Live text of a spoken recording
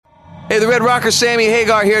Hey, the Red Rocker Sammy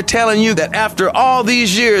Hagar here telling you that after all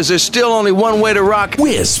these years, there's still only one way to rock.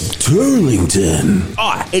 Wisp Turlington.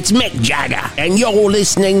 Hi, it's Mick Jagger, and you're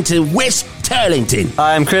listening to Wisp Turlington.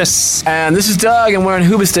 Hi, I'm Chris, and this is Doug, and we're in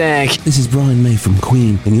Hoobastank. This is Brian May from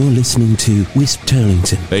Queen, and you're listening to Wisp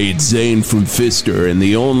Turlington. Hey, it's Zane from Fister, and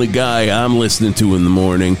the only guy I'm listening to in the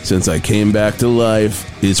morning since I came back to life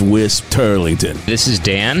is Wisp Turlington. This is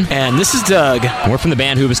Dan. And this is Doug. We're from the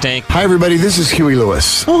band Hoobastank. Hi, everybody. This is Huey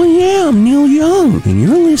Lewis. Oh, yeah, I'm Neil Young, and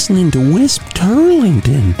you're listening to Wisp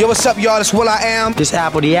Turlington. Yo, what's up, y'all? It's Will I Am. This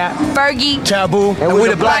Apple the App. Fergie. Taboo. And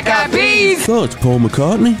we're the Black Eyed Peas. Oh, it's Paul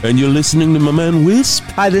McCartney, and you're listening to my man Wisp.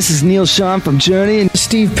 Hi, this is Neil Sean from Journey and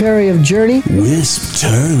Steve Perry of Journey. Wisp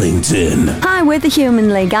Turlington. Hi, we're the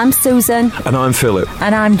Human League. I'm Susan. And I'm Philip.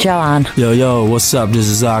 And I'm Joanne. Yo, what's up? This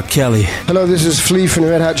is R. Kelly. Hello, this is Flea from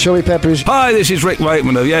the Red Hot Chili Peppers. Hi, this is Rick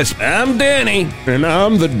Wakeman of Yes. I'm Danny, and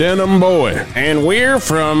I'm the Denim Boy, and we're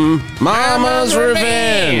from Mama's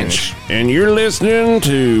Revenge. And you're listening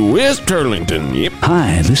to Wisp Turlington. Yep.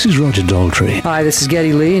 Hi, this is Roger Daltrey. Hi, this is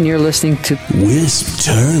Geddy Lee, and you're listening to Wisp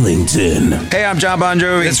Turlington. Hey, I'm John Bon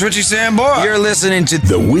Jovi. It's Richie Sambora. You're listening to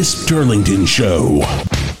The Wisp Turlington Show.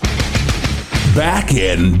 Back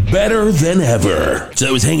and better than ever. So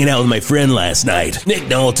I was hanging out with my friend last night. Nick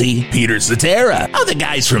Nolte, Peter Cetera, the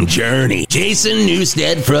guys from Journey, Jason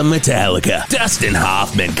Newsted from Metallica, Dustin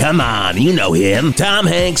Hoffman, come on, you know him, Tom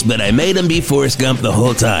Hanks, but I made him be Forrest Gump the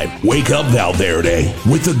whole time. Wake up, Valverde,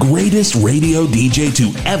 with the greatest radio DJ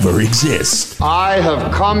to ever exist. I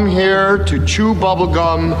have come here to chew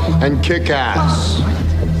bubblegum and kick ass.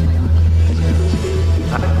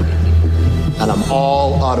 And I'm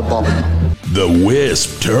all out of bubblegum. The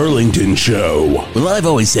Wisp Turlington Show. Well, I've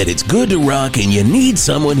always said it's good to rock, and you need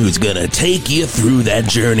someone who's gonna take you through that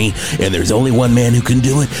journey, and there's only one man who can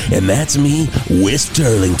do it, and that's me, Wisp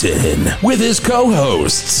Turlington, with his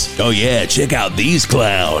co-hosts. Oh yeah, check out these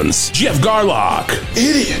clowns. Jeff Garlock.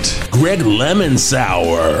 Idiot. Greg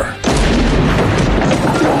Lemonsour.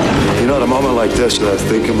 You know, at a moment like this, I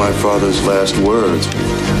think of my father's last words,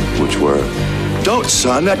 which were, "Don't,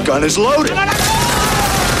 son, that gun is loaded."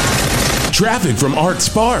 Traffic from Art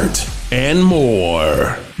Spart, and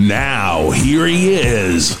more. Now, here he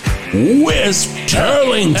is, Wisp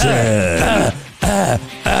Turlington.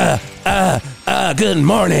 Good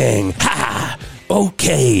morning. Ha!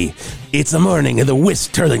 Okay, it's the morning of the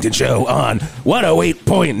Wisp Turlington Show on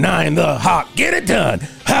 108.9 The Hawk. Get it done.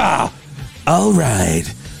 Ha! All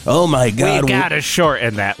right. Oh my God! We gotta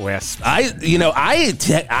shorten that, Wisp. I asked.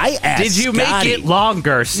 Did you make Scotty. it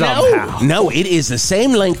longer somehow? No, it is the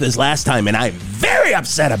same length as last time, and I'm very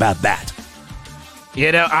upset about that.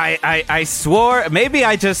 You know, I swore, maybe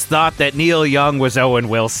I just thought that Neil Young was Owen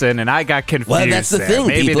Wilson, and I got confused. Well, that's the thing.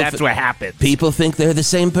 Maybe that's what happened. People think they're the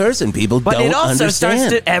same person. People don't understand. But it also starts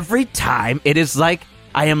to, every time, it is like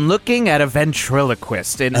I am looking at a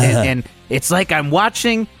ventriloquist, and it's like I'm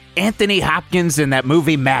watching Anthony Hopkins in that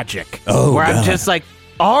movie Magic, where I'm just like,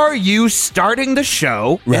 are you starting the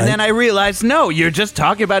show? Right. And then I realized, no, you're just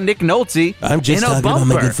talking about Nick Nolte. I'm just talking about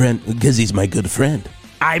my good friend, because he's my good friend.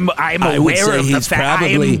 I'm aware of the fact I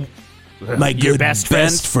am my good best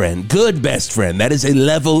friend. Good best friend. That is a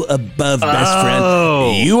level above best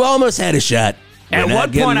friend. You almost had a shot. At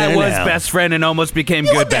one point, I was best friend and almost became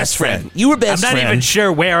good best friend. You were best friend. I'm not even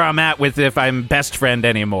sure where I'm at with if I'm best friend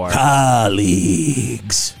anymore.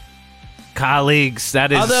 Colleagues,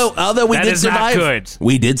 that is. Although we did survive. Not good.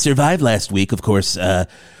 We did survive last week, of course. The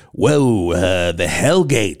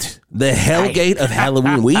Hellgate. The Hellgate of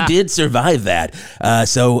Halloween. We did survive that.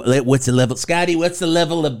 So what's the level? Scotty, what's the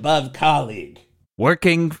level above colleague?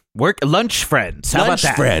 Lunch friends. How about that?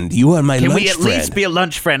 Lunch friend. You are my lunch friend. Can we at least be a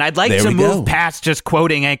lunch friend? I'd like to move past just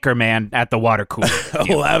quoting Anchorman at the water cooler.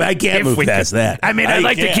 I can't move past that. I mean, I'd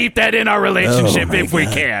like to keep that in our relationship if we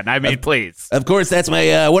can. I mean, please. Of course, that's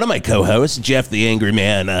my one of my co-hosts, Jeff the Angry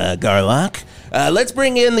Man Garlock. Let's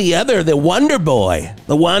bring in the Wonder Boy.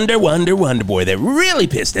 The Wonder Boy that really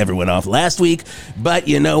pissed everyone off last week. But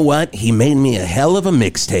you know what? He made me a hell of a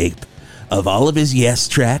mixtape of all of his Yes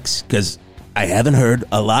tracks, because I haven't heard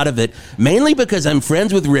a lot of it, mainly because I'm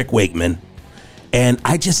friends with Rick Wakeman, and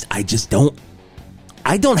I just don't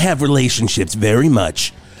have relationships very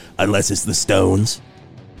much unless it's the Stones,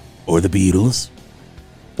 or the Beatles,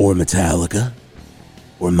 or Metallica,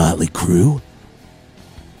 or Motley Crue,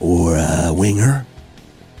 or Winger,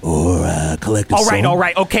 or Collective Soul. All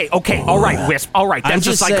right, okay, all right, Wisp, all right, that's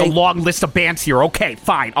just like a long list of bands here. Okay,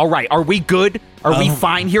 fine, all right, are we good? Are we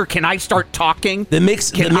fine here? Can I start talking? Can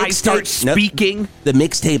I start speaking? The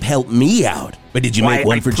mixtape helped me out. But did you make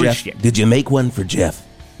one for Jeff? Did you make one for Jeff?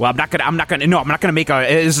 Well, I'm not gonna make a.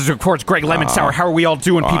 This is, of course, Greg Lemon Sour. How are we all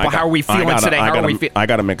doing, people? How are we feeling today? How are we feeling? I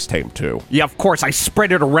got a mixtape, too. Yeah, of course. I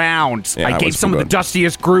spread it around. Yeah, I gave some of the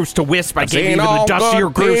dustiest grooves to Wisp. I gave even the all dustier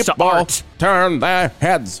good grooves to people Art. Turn their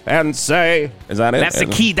heads and say, is that it? That's the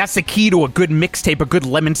key. That's the key to a good mixtape, a good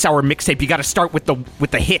Lemon Sour mixtape. You got to start with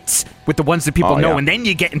the hits, with the ones that people know, and then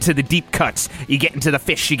you get into the deep cuts. You get into the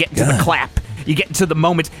fish. You get into the clap. You get into the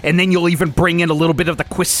moments, and then you'll even bring in a little bit of the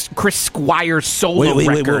Chris Squire solo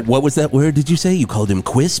record. Wait, what was that word? Did you say you called him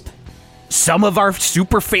Quisp? Some of our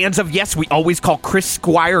super fans of Yes, we always call Chris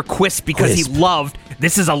Squire Quisp because he loved.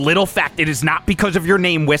 This is a little fact. It is not because of your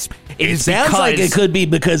name, Wisp. It sounds like it could be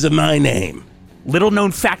because of my name. Little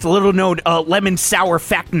known fact, little known Lemon Sour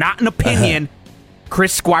fact, not an opinion.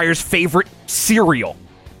 Chris Squire's favorite cereal,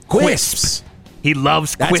 Quisps. He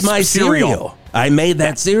loves That's Quisp my cereal. I made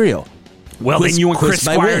that cereal. Well, then you and Chris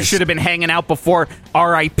Squire should have been hanging out before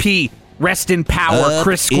R.I.P. Rest in power,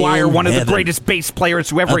 Chris Squire, one of the greatest bass players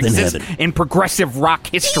who ever existed in progressive rock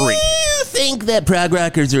history. You think that prog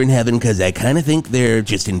rockers are in heaven because I kind of think they're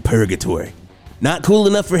just in purgatory. Not cool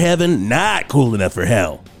enough for heaven, not cool enough for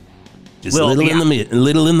hell. Just a little in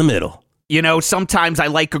the middle. You know, sometimes I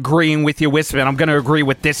like agreeing with you, Wisp, and I'm going to agree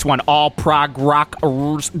with this one. All prog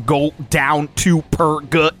rockers go down to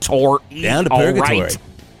purgatory. Down to purgatory. Right.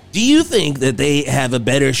 Do you think that they have a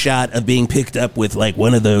better shot of being picked up with like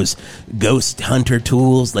one of those ghost hunter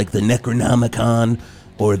tools like the Necronomicon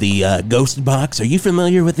or the Ghost Box? Are you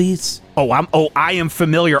familiar with these? I am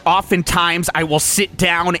familiar. Oftentimes I will sit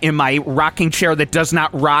down in my rocking chair that does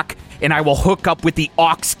not rock, and I will hook up with the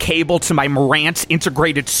aux cable to my Marantz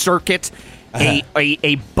integrated circuit,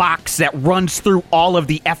 a box that runs through all of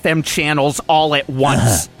the FM channels all at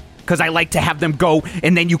once. Because I like to have them go,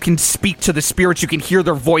 and then you can speak to the spirits, you can hear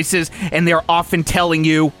their voices, and they're often telling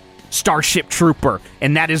you Starship Trooper,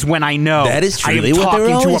 and that is when I know that is truly I am what they're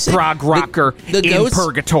talking to a saying. prog rocker in ghosts,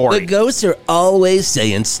 purgatory. The ghosts are always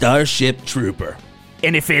saying Starship Trooper.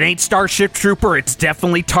 And if it ain't Starship Trooper, it's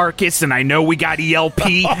definitely Tarkus, and I know we got ELP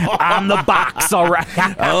on the box, all right?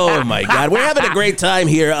 Oh, my God. We're having a great time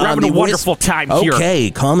here. We're having a wonderful time here. Okay,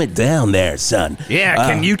 calm it down there, son. Yeah,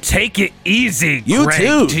 can you take it easy, You Greg?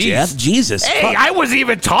 too, Jeez. Jeff. Jesus. Hey, I was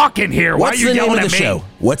even talking here. Why are you yelling at me? Show?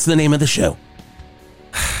 What's the name of the show?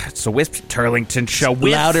 It's the Wisp Turlington Show.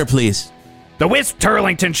 Louder, please. The Wisp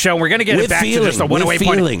Turlington Show. We're going to get it back to just a one-away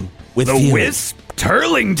point. With the feeling. Wisp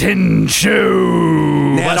Turlington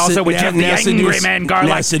Show. But also with Jeff the Angry Man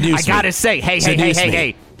Garlock. I got to say,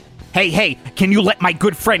 hey, can you let my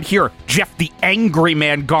good friend here, Jeff the Angry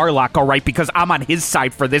Man Garlock, all right? Because I'm on his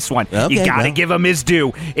side for this one. Okay, you got to give him his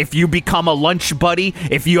due. If you become a lunch buddy,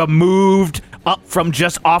 if you have moved up from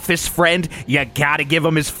just office friend, you got to give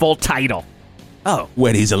him his full title. Oh.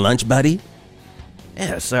 What, he's a lunch buddy?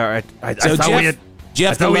 Yeah, sir. I so thought we had...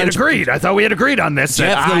 Jeff, I thought we had agreed. I thought we had agreed on this.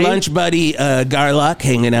 Jeff, the lunch buddy, Garlock,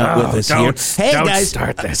 hanging out with us here. Hey, guys,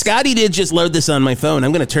 start this. Scotty did just load this on my phone.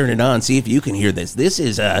 I'm going to turn it on, see if you can hear this. This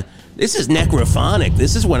is Necrophonic.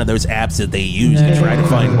 This is one of those apps that they use to try to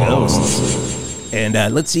find ghosts. And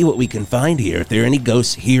let's see what we can find here. If there are any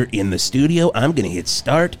ghosts here in the studio, I'm going to hit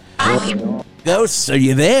start. Ghosts, are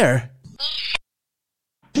you there?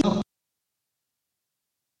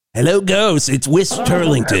 Hello, ghosts. It's Wisp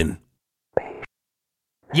Turlington.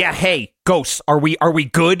 Yeah, hey, ghosts, are we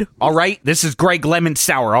good? All right? This is Greg Lemon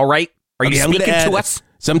Sour, all right? Are you speaking to us?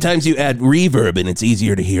 Sometimes you add reverb and it's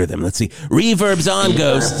easier to hear them. Let's see. Reverb's on,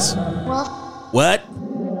 ghosts. What?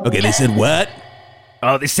 Okay, they said what?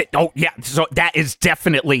 Oh, they said, oh, yeah, so that is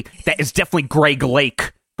definitely Greg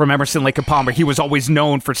Lake from Emerson, Lake and Palmer. He was always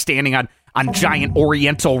known for standing on giant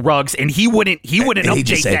oriental rugs, and he wouldn't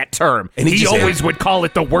update that term. And he always would call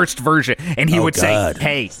it the worst version, and he would say,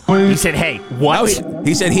 hey, he said, hey, what? No,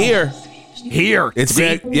 he said here. Here, it's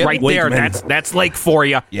see, right there. That's Lake for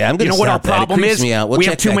you. Yeah, I'm gonna. You know what our problem is? We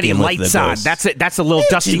have too many lights on. That's it. That's a little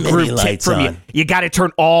dusty groove tip from you. You got to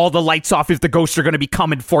turn all the lights off if the ghosts are going to be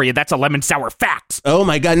coming for you. That's a Lemon Sour fact. Oh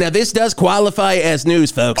my God! Now this does qualify as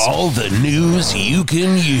news, folks. All the news you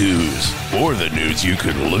can use, or the news you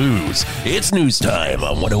can lose. It's news time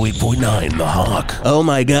on 108.9 The Hawk. Oh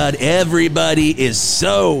my God! Everybody is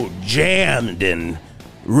so jammed and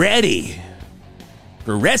ready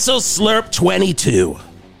for WrestleSlurp 22,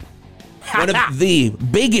 one of the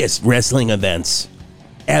biggest wrestling events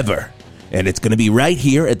ever. And it's going to be right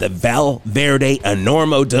here at the Valverde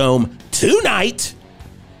Enormo Dome tonight.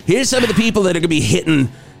 Here's some of the people that are going to be hitting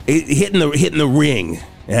the ring,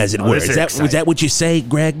 as it were. Was that what you say,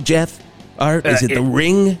 Greg, Jeff, Art? Is it the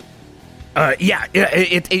ring? Yeah,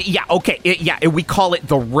 okay. We call it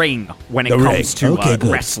the ring when it comes to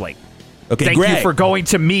wrestling. Okay, Thank Greg. you for going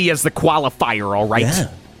to me as the qualifier, all right? Yeah.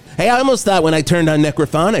 Hey, I almost thought when I turned on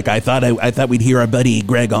Necrophonic, I thought we'd hear our buddy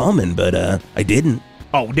Greg Allman, but I didn't.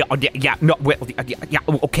 Oh, no, well, yeah,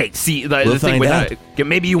 okay, see, We'll the thing find with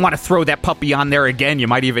maybe you want to throw that puppy on there again, you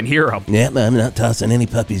might even hear him. Yeah, I'm not tossing any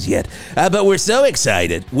puppies yet. But we're so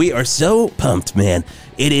excited. We are so pumped, man.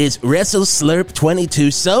 It is WrestleSlurp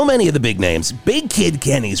 22, so many of the big names. Big Kid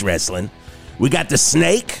Kenny's wrestling. We got the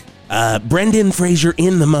Snake, Brendan Fraser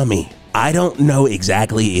in The Mummy. I don't know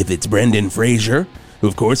exactly if it's Brendan Fraser, who,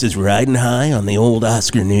 of course, is riding high on the old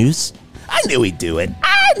Oscar news. I knew he'd do it.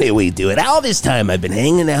 All this time I've been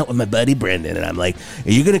hanging out with my buddy Brendan, and I'm like,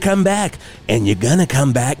 you're going to come back, and you're going to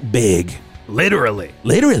come back big. Literally,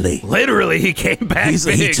 he came back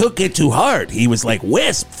big. He took it to heart. He was like,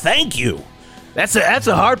 Wisp, thank you. That's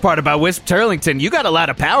the hard part about Wisp Turlington. You got a lot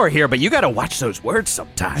of power here, but you got to watch those words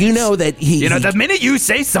sometimes. You know that the minute you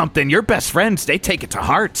say something, your best friends, they take it to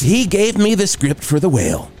heart. He gave me the script for The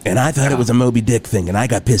Whale, and I thought it was a Moby Dick thing, and I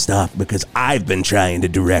got pissed off because I've been trying to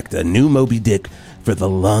direct a new Moby Dick for the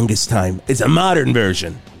longest time. It's a modern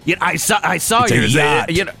version. Yeah, I saw It's yours.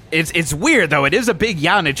 a yacht. It's weird though. It is a big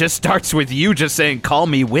yacht. And it just starts with you just saying, "Call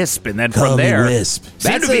me Wisp," and then from there,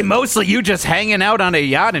 seemed to be mostly you just hanging out on a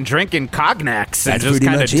yacht and drinking cognacs and just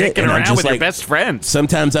kind of dicking around with your best friends.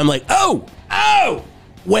 Sometimes I'm like, oh,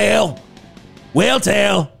 whale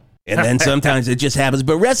tail. And then sometimes it just happens.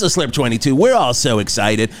 But WrestleSlurp 22, we're all so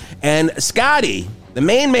excited. And Scotty, the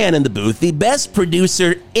main man in the booth, the best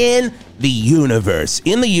producer in the universe.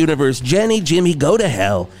 Jenny, Jimmy, go to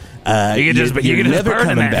hell. You can just burn in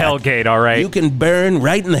that hellgate, all right? You can burn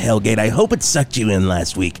right in the hellgate. I hope it sucked you in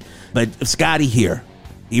last week. But Scotty here,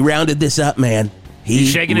 he rounded this up, man.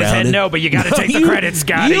 He's shaking his head no, but you got to take the credit,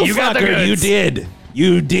 Scotty. You got the goods.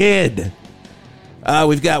 You did.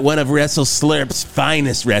 We've got one of WrestleSlurp's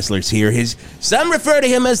finest wrestlers here. Some refer to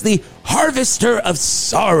him as the Harvester of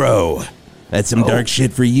Sorrow. That's some dark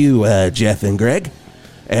shit for you, Jeff and Greg.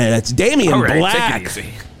 And it's Damian Black. Take it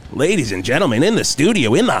easy. Ladies and gentlemen, in the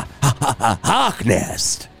studio, in the Hawk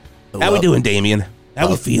Nest. How we doing, Damian? How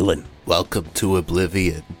we feeling? Welcome to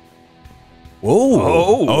Oblivion.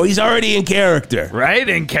 Oh, he's already in character. Right,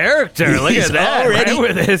 in character. Look at that. Right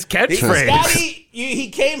with his catchphrase. Scotty, he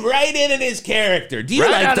came right in his character. Do you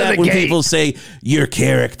like that when people say your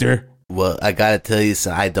character? Well, I gotta tell you,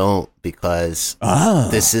 so I don't, because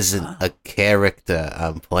this isn't a character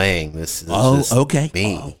I'm playing. This is just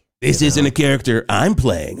me. This isn't a character I'm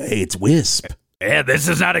playing. Hey, it's Wisp. Yeah, this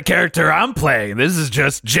is not a character I'm playing. This is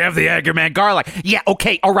just Jeff the Anchorman Garlock. Yeah,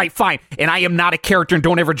 okay, all right, fine. And I am not a character, and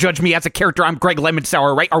don't ever judge me as a character. I'm Greg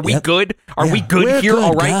Lemonsauer, right? Are we good? Are we good here? Good,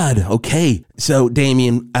 all right? God, okay. So,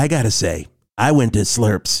 Damian, I gotta say, I went to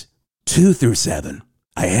Slurps 2 through 7.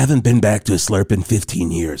 I haven't been back to a Slurp in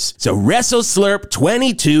 15 years. So WrestleSlurp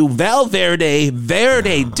 22,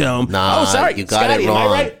 Verde Dome. Nah, sorry, you got Scotty, it wrong. Am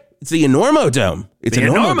I right? It's the Enormo Dome. It's the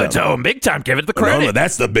Enormo Dome. Big time. Give it the credit. Enormo,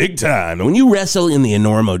 that's the big time. When you wrestle in the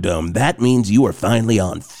Enormo Dome, that means you are finally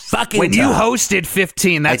on fucking When top. you hosted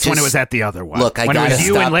 15, that's when it was at the other one. Look, when it was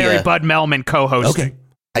you and Larry Bud Melman co-hosting.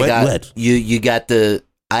 Okay. You got the.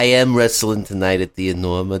 I am wrestling tonight at the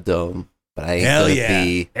Enormo Dome, but I ain't gonna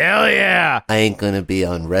be. Hell yeah! I ain't gonna be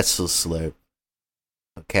on WrestleSlurp.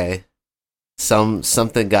 Okay,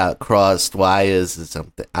 something got crossed wires or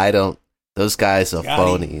something. I don't. Those guys are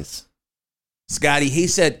phonies. Scotty, he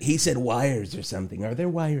said wires or something. Are there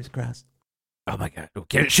wires crossed? Oh my God!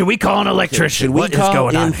 Okay. Should we call an electrician? Should we what call is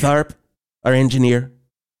going on? Tharp, our engineer?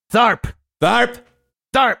 Tharp. Tharp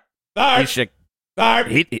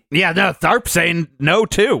saying no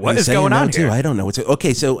too. What is going on here? I don't know.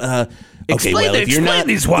 Okay, so explain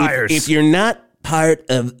these wires. If you're not part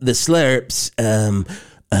of the Slurps,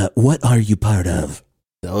 what are you part of?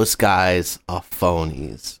 Those guys are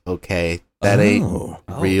phonies. Okay, that ain't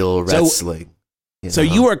real wrestling. So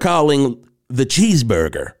you are calling the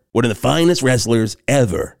Cheeseburger, one of the finest wrestlers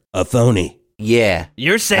ever, a phony? Yeah,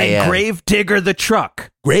 you're saying Gravedigger the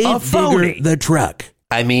Truck, Gravedigger the Truck.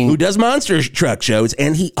 I mean, who does monster truck shows,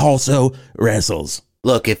 and he also wrestles.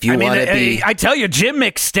 Look, if you want to be... I tell you, Jim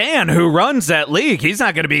McStan, who runs that league, he's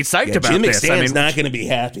not going to be psyched about Jim this. McStan's not going to be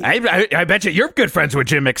happy. I bet you you're good friends with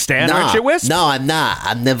Jim McStan, aren't you, Wisp? No, I'm not.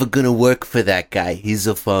 I'm never going to work for that guy. He's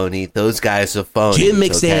a phony. Those guys are phonies. Jim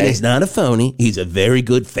McStan is not a phony. He's a very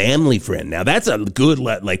good family friend. Now, that's a good...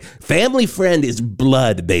 family friend is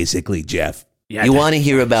blood, basically, Jeff. Yeah, you want to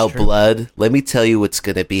hear about blood? Let me tell you what's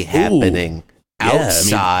going to be happening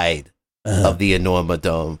outside of the Enormo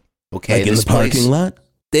Dome. Okay, like in the parking lot?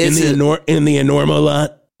 In the Enormo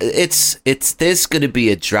lot? There's going to be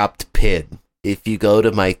a dropped pin. If you go to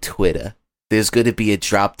my Twitter, there's going to be a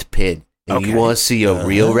dropped pin. And you want to see a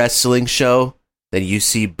real wrestling show? Then you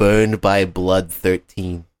see Burned by Blood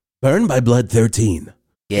 13. Burned by Blood 13.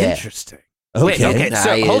 Yeah. Interesting. Okay. Wait, okay.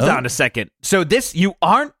 So hold on a second. So you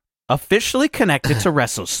aren't officially connected to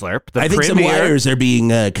WrestleSlurp. I think some wires are being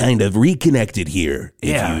kind of reconnected here.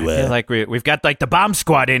 I feel like we've got like the bomb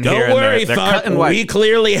squad in here. Don't worry, they're cutting wires. We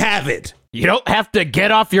clearly have it. You don't have to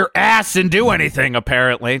get off your ass and do anything,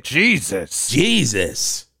 apparently.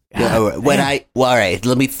 Jesus. All right,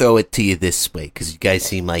 let me throw it to you this way, because you guys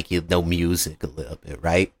seem like you know music a little bit,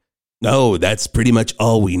 right? No, that's pretty much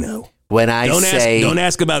all we know. When I don't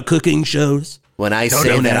ask about cooking shows. When I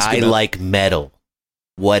say that I like metal,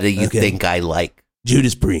 what do you think I like?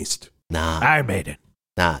 Judas Priest. Nah. Iron Maiden.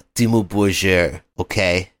 Nah. Dimmu Borgir,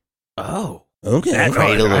 okay? Oh. Okay.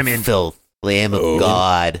 Cradle of Filth, Lamb of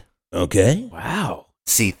God. Okay. Wow.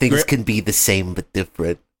 See, things can be the same but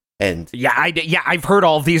different. And I've heard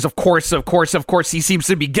all of these. Of course. He seems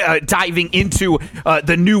to be diving into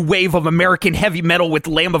the new wave of American heavy metal with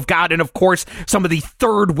Lamb of God, and of course some of the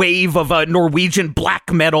third wave of Norwegian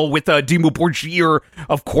black metal with Dimmu Borgir.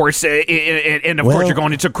 Of course, and of course you're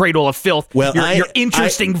going into Cradle of Filth. Well, your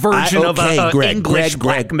interesting version of English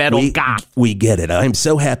black metal goth. We get it. I'm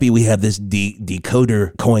so happy we have this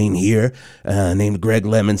decoder coin here named Greg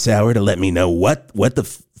Lemon Sour to let me know what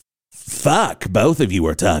the fuck both of you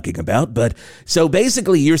are talking about. But so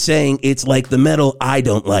basically you're saying it's like the metal I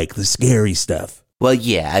don't like, the scary stuff. Well,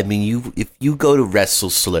 yeah, I mean, if you go to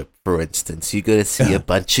WrestleSlurp, for instance, you're going to see a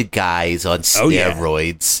bunch of guys on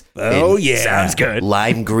steroids. Sounds good.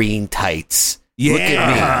 Lime green tights. Yeah. Look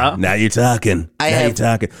at me. Now you're talking.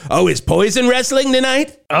 Oh, is Poison wrestling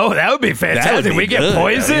tonight? Oh, that would be fantastic. We get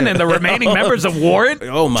Poison and the remaining members of Warrant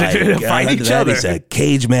to fight each other. That is a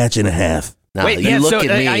cage match and a half. No, Wait, look at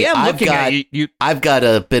me. I am looking at you. I've got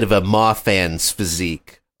a bit of a Moffan's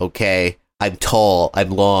physique, okay? I'm tall, I'm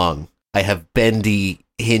long, I have bendy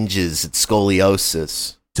hinges and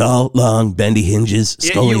scoliosis. Tall, long, bendy hinges,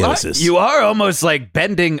 scoliosis. You are almost like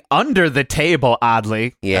bending under the table,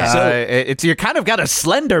 oddly. Yeah. You kind of got a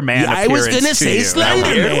Slender Man appearance. I was going to say Slender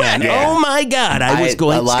Man. Yeah. Oh my God. I was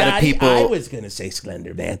going to say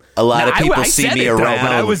Slender Man. A lot of people see me around.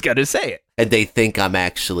 But I was going to say it. And they think I'm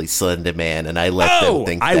actually Slender Man, and I let them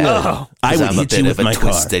think that. I would hit you with my car.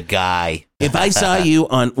 Twisted guy. If I saw you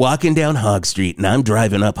walking down Hog Street, and I'm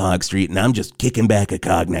driving up Hog Street, and I'm just kicking back a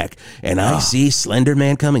cognac, and I see Slender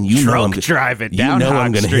Man coming, I'm going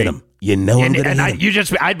to hit him. You know I'm gonna hit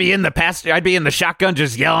him. I'd be in the shotgun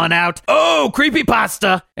just yelling out, "Oh,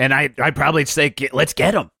 creepypasta!" And I'd probably say, "Let's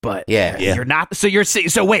get him." But you're not.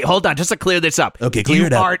 So wait, hold on, just to clear this up. Okay, clear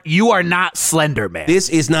it up. You are not Slender Man. This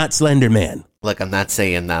is not Slender Man. Look, I'm not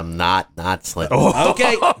saying I'm not Slender.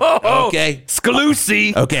 Okay.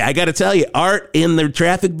 Exclusive. Okay, I got to tell you, Art in the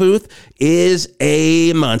traffic booth is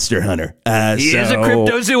a monster hunter. He is a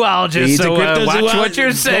cryptozoologist, so watch what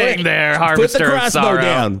you're saying there, Harvester. Put the crossbow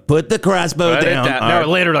down. Put the crossbow down. No,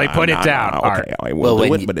 literally, put it down, Art. Okay, I will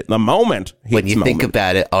do it, but in the moment. When you think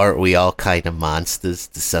about it, aren't we all kind of monsters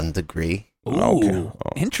to some degree? Ooh,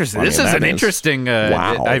 interesting. This is an interesting.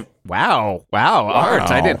 Wow,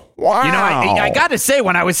 Art. I didn't. Wow. You know, I got to say,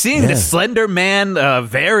 when I was seeing the Slender Man,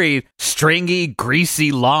 very stringy,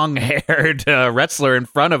 greasy, long-haired wrestler in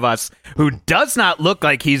front of us, who does not look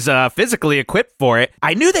like he's physically equipped for it,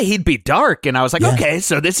 I knew that he'd be dark, and I was like, okay,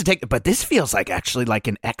 so this would take. But this feels like actually like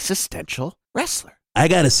an existential wrestler. I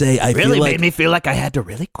gotta say, I really feel made me feel like I had to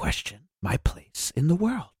really question my place in the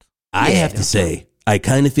world. I have to say, I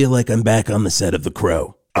kind of feel like I'm back on the set of The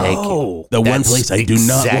Crow. The one place I do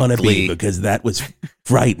not want to be, because that was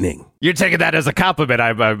frightening. You're taking that as a compliment,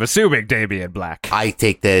 I'm assuming, Damian Black. I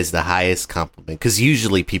take that as the highest compliment, because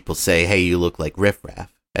usually people say, "Hey, you look like Riff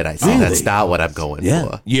Raff," and I say that's not what I'm going for.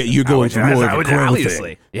 Yeah, you're going for more of a Crow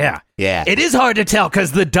thing. Yeah. Yeah. It is hard to tell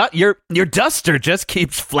because your duster just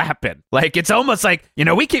keeps flapping. Like, it's almost like,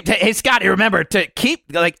 we keep, hey, Scotty, remember to keep,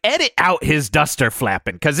 edit out his duster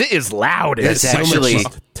flapping because it is loud. That's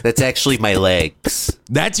actually my legs.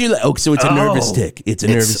 That's your, so it's a nervous tick. It's a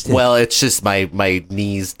nervous tick. Well, it's just my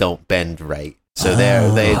knees don't bend right. So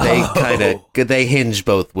they hinge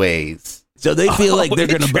both ways. So they feel like they're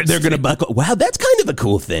gonna buckle. Wow, that's kind of a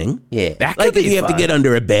cool thing. Yeah, that like could if be you have to get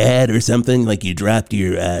under a bed or something, like you dropped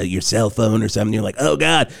your cell phone or something. You're like, oh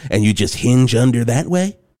God, and you just hinge under that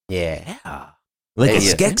way. Yeah. Like a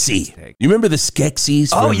Skeksis. You remember the Skeksis?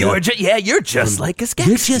 Oh, you're just like a Skeksis.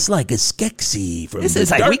 You're just like a Skeksis from this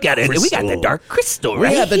is like we got the Dark Crystal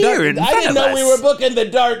right here. I didn't know we were booking the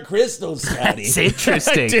Dark Crystal, Scotty. It's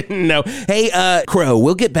interesting. I didn't know. Hey, Crow,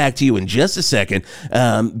 we'll get back to you in just a second,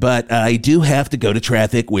 but I do have to go to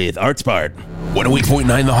traffic with Art Spart.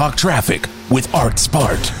 108.9 The Hawk Traffic with Art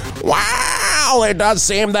Spart. Wow, it does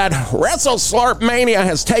seem that WrestleSlurp Mania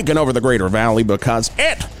has taken over the Greater Valley because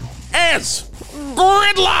it is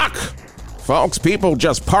gridlock. Folks, people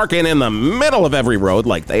just parking in the middle of every road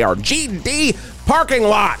like they are GD parking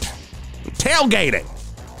lot. Tailgating.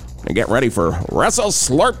 And get ready for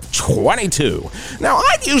WRESTLESLURP 22. Now,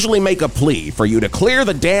 I'd usually make a plea for you to clear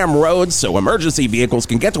the damn roads so emergency vehicles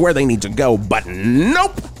can get to where they need to go, but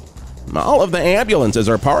nope. All of the ambulances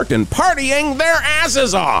are parked and partying their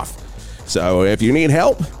asses off. So if you need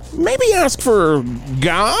help, maybe ask for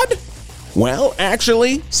God? Well,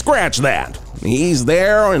 actually, scratch that. He's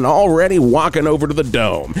there and already walking over to the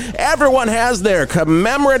dome. Everyone has their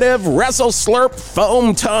commemorative WRESTLESLURP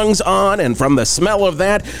foam tongues on, and from the smell of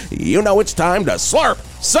that, you know it's time to slurp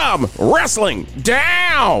some wrestling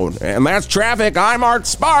down. And that's traffic. I'm Art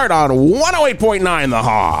Spart on 108.9 The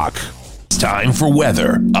Hawk. Time for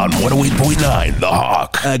weather on 108.9 The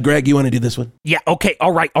Hawk. Greg, you want to do this one? Yeah, okay,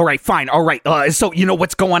 all right, fine, all right. So you know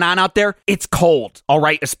what's going on out there? It's cold, all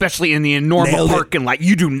right, especially in the normal parking lot.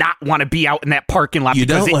 You do not want to be out in that parking lot. You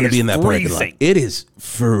don't want to be in that parking lot. It is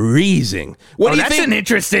freezing. What do you think? That's an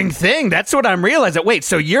interesting thing. That's what I'm realizing. Wait,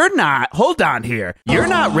 so you're not, hold on here. You're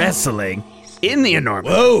not wrestling in the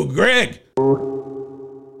enormous. Whoa, Greg.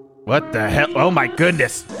 What the hell? Oh my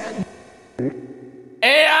goodness.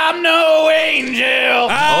 Hey, I'm no angel.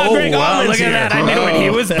 Greg Allman's look here. at that. I knew it. He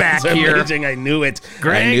was back here. Amazing. I knew it.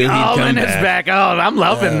 Greg Allman is back. Oh, I'm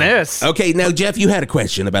loving this. Okay, now, Jeff, you had a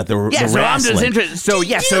question about the so wrestling. I'm just interested. So, Do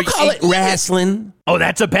you call it wrestling? Oh,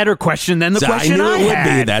 that's a better question than the question I knew it had.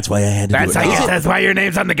 would be. That's why I had to do it. That's why your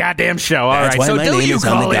name's on the goddamn show. All that's right, why so my do name you is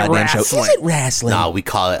on call the it goddamn wrestling? show. Is it wrestling? No, we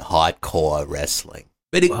call it hardcore wrestling.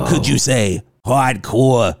 But could you say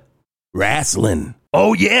hardcore wrestling?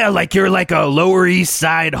 Oh, yeah, like you're like a Lower East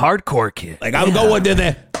Side hardcore kid. Like, I'm going to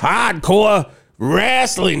the hardcore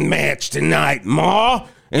wrestling match tonight, Ma.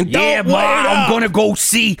 And yeah, Ma, I'm going to go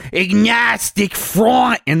see Agnostic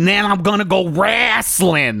Front, and then I'm going to go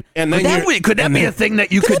wrestling. And then could that be a thing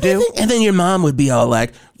that you could do? And then your mom would be all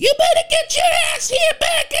like, you better get your ass here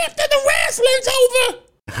back after the wrestling's over.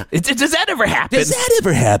 Does that ever happen? Does that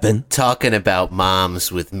ever happen? Talking about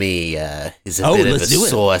moms with me is a bit of a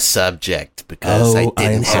sore subject because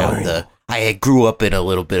I grew up in a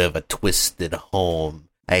little bit of a twisted home.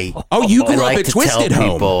 You grew up in twisted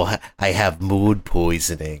home. People I have mood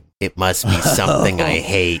poisoning. It must be something I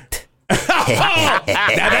hate. Now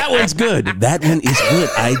that one's good. That one is good.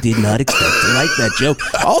 I did not expect to like that joke.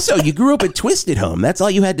 Also, you grew up at Twisted Home. That's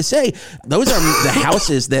all you had to say. Those are the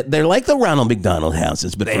houses they're like the Ronald McDonald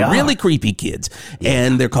houses, but for really creepy kids. Yeah.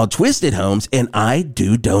 And they're called Twisted Homes, and I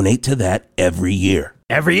do donate to that every year.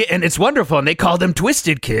 And it's wonderful, and they call them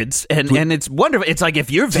Twisted Kids, and it's wonderful. It's like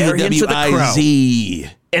if you're very into the Crow.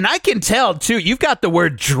 And I can tell, too, you've got the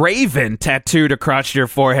word Draven tattooed across your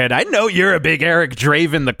forehead. I know you're a big Eric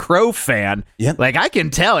Draven the Crow fan. Yep. Like, I can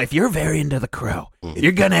tell if you're very into the Crow,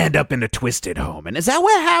 you're going to end up in a Twisted Home. And is that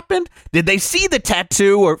what happened? Did they see the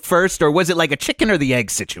tattoo first, or was it like a chicken or the egg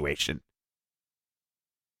situation?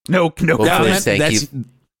 No comment. Thank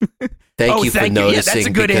you for noticing. Yeah, that's a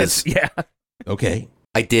good answer. Yeah. Okay.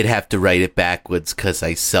 I did have to write it backwards because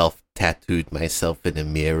I self-tattooed myself in a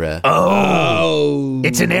mirror. Oh.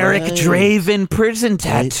 It's an Eric Draven prison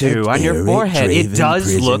tattoo on your forehead. It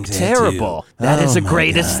does look terrible. That is a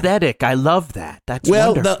great aesthetic. I love that. That's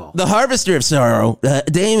wonderful. The Harvester of Sorrow,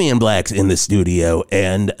 Damien Black's in the studio.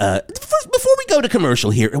 And first, before we go to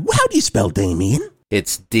commercial here, how do you spell Damien?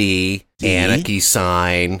 It's D, anarchy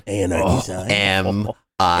sign, M-I-E-N-B-L-Y-C-K.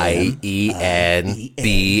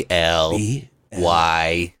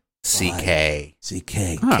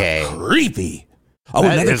 C-K. K. Creepy. Oh,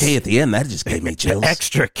 another K at the end. That just gave me chills.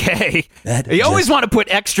 Extra K. You always want to put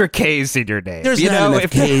extra Ks in your name. There's not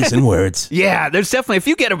enough Ks in words. Yeah, there's definitely, if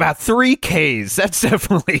you get about 3 Ks, that's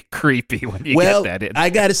definitely creepy when you get that in. I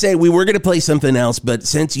got to say, we were going to play something else, but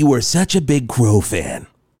since you were such a big Crow fan.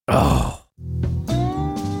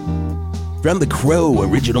 From the Crow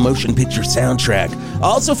original motion picture soundtrack,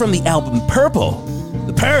 also from the album Purple,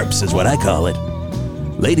 the Perps is what I call it.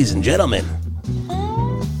 Ladies and gentlemen,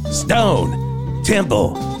 Stone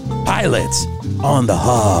Temple Pilots on the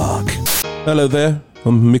Hawk. Hello there,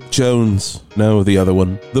 I'm Mick Jones. No, the other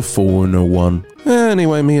one, the Foreigner one.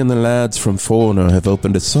 Anyway, me and the lads from Foreigner have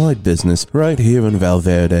opened a side business right here in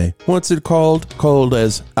Valverde. What's it called? Called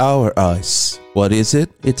as Our Ice. What is it?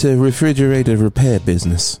 It's a refrigerator repair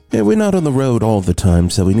business. Yeah, we're not on the road all the time,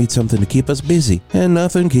 so we need something to keep us busy. And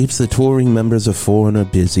nothing keeps the touring members of Foreigner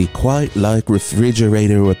busy quite like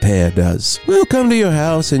refrigerator repair does. We'll come to your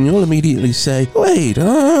house and you'll immediately say, wait,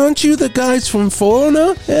 aren't you the guys from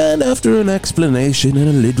Foreigner? And after an explanation and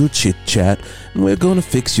a little chit-chat, and we're gonna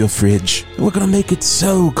fix your fridge. We're gonna make it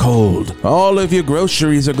so cold. All of your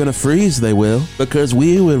groceries are gonna freeze, they will, because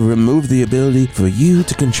we will remove the ability for you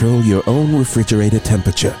to control your own refrigerator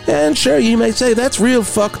temperature. And sure, you may say that's real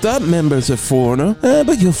fucked up, members of Foreigner,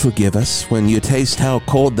 but you'll forgive us when you taste how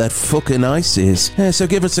cold that fucking ice is. So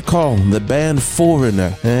give us a call, the band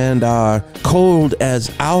Foreigner, and our Cold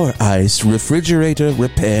as Our Ice refrigerator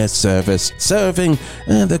repair service, serving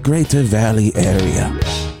the Greater Valley area.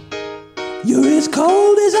 You're as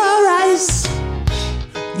cold as our ice.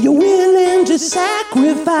 You're willing to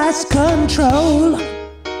sacrifice control.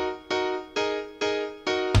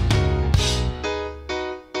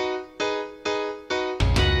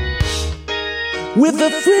 With a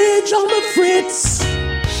fridge on the fritz,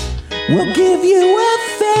 we'll give you a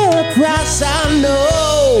fair price, I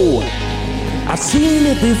know. I've seen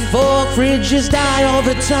it before, fridges die all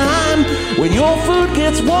the time. When your food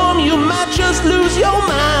gets warm, you might just lose your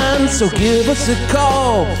mind. So give us a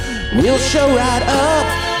call, we'll show right up.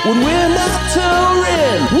 When we're not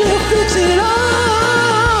touring, we'll fix it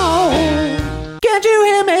all. Can't you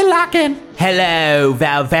hear me locking? Hello,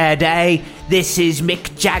 Valverde. This is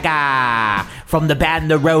Mick Jagger from the band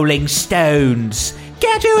The Rolling Stones.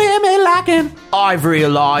 Can't you hear me locking? I've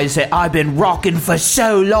realized that I've been rocking for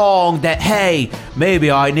so long that, hey, maybe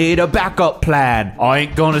I need a backup plan. I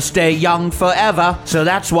ain't gonna stay young forever, so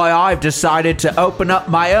that's why I've decided to open up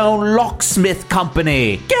my own locksmith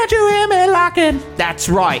company. Can't you hear me locking? That's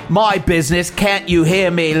right, my business, Can't You Hear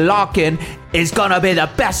Me Locking, is gonna be the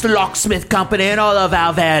best locksmith company in all of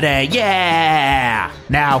Valverde, yeah!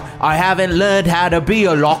 Now, I haven't learned how to be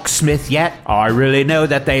a locksmith yet. I really know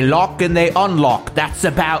that they lock and they unlock. That's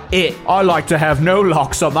about it. I like to have no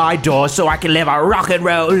locks on my door so I can live a rock and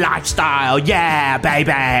roll lifestyle, yeah,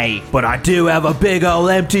 baby! But I do have a big old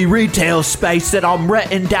empty retail space that I'm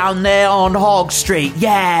renting down there on Hog Street,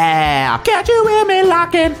 yeah! Can't you hear me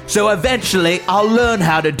locking? So eventually, I'll learn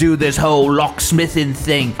how to do this whole locksmithing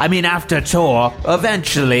thing. I mean, after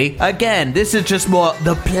eventually. Again, this is just more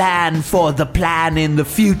the plan for the plan in the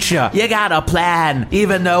future. You gotta plan,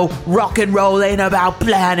 even though rock and roll ain't about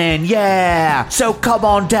planning, yeah. So come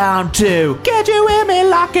on down to Can't You Hear Me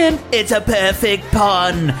Locking? It's a perfect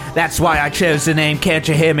pun. That's why I chose the name Can't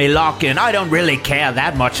You Hear Me Locking. I don't really care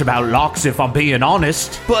that much about locks if I'm being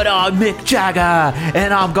honest. But I'm Mick Jagger,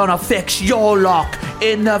 and I'm gonna fix your lock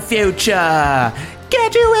in the future.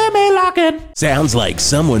 Can't you hear me locking? Sounds like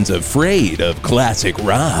someone's afraid of classic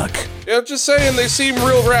rock. Yeah, I'm just saying they seem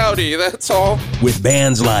real rowdy, that's all. With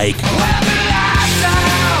bands like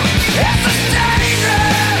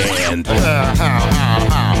and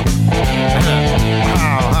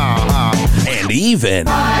even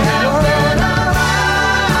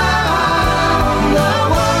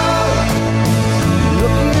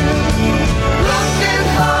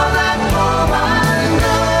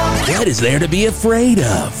what is there to be afraid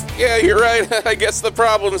of? Yeah, you're right. I guess the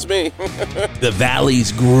problem's me. The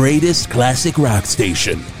Valley's greatest classic rock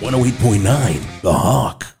station, 108.9, The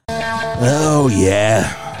Hawk. Oh,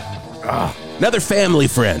 yeah. Another family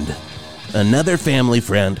friend. Another family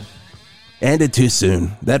friend. Ended too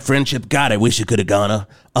soon. That friendship, God, I wish it could have gone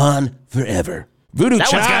on forever. Voodoo that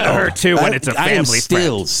Child. That one's gotta hurt, too, when it's a family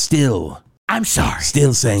friend. Still. I'm sorry.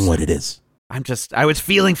 Still saying what it is. I was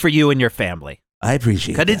feeling for you and your family. I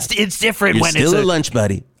appreciate that. Because it's different You're when still it's a lunch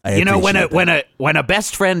buddy. When a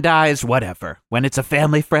best friend dies, whatever. When it's a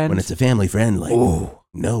family friend. When it's a family friend, like, ooh,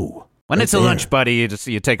 no. When it's a lunch buddy,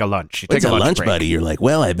 you take a lunch. When it's a lunch buddy, you're like,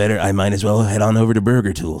 well, I might as well head on over to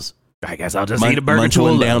Burger Tools. I guess I'll just eat a Burger Munch Tool.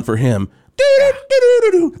 One down for him.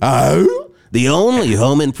 The only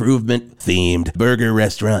home improvement themed burger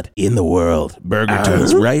restaurant in the world. Burger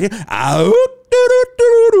Tools, right?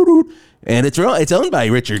 And it's owned by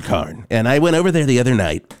Richard Karn. And I went over there the other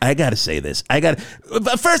night. I got to say this.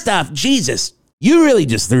 But first off, Jesus, you really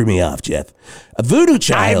just threw me off, Jeff. A Voodoo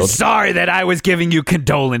Child. I'm sorry that I was giving you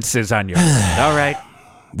condolences on your... All right.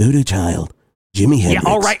 Voodoo Child. Jimi Hendrix.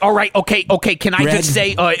 Yeah, all right. Okay. Can I just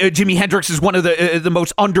say Jimi Hendrix is one of the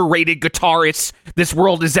most underrated guitarists this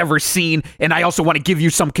world has ever seen, and I also want to give you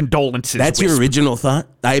some condolences. That's your original thought?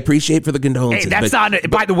 I appreciate for the condolences. Hey,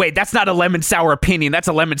 by the way, that's not a lemon sour opinion. That's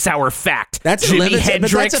a lemon sour fact. That's Jimi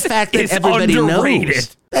Hendrix but that's a fact that everybody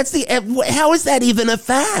knows. How is that even a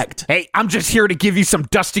fact? Hey, I'm just here to give you some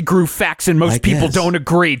Dusty Groove facts, and most people don't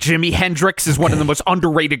agree. Jimi Hendrix is one of the most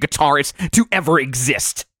underrated guitarists to ever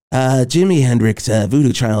exist. Jimi Hendrix,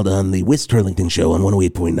 Voodoo Child on the Wist Turlington Show on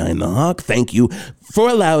 108.9 The Hawk. Thank you for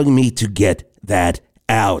allowing me to get that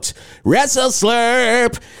out.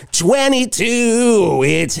 WrestleSlurp 22.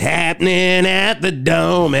 It's happening at the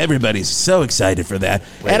Dome. Everybody's so excited for that.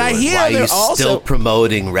 And I hear why they're are you also still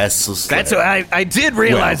promoting WrestleSlurp? That's what I did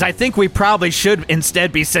realize. I think we probably should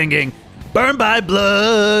instead be singing Burn by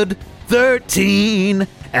Blood 13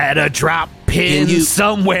 at a drop pin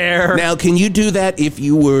somewhere. Now, can you do that if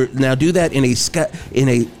you were do that in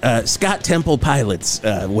a Scott Temple Pilots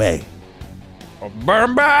way?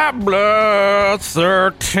 Burn by Blood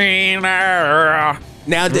 13. Now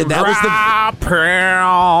that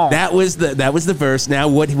was the verse. Now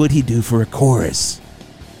what would he do for a chorus?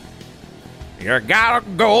 You gotta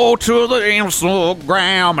go to the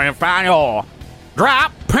Instagram and find your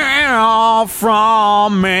drop pin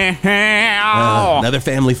from me. Another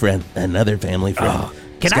family friend. Can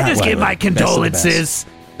I just give my condolences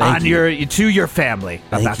to your family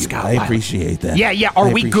about Scott Weiland? I appreciate that. Yeah. Are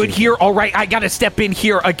we good here? All right, I got to step in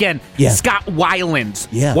here again. Yeah. Scott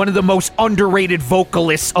Weiland, one of the most underrated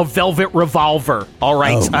vocalists of Velvet Revolver. All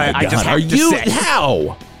right, I just have to say.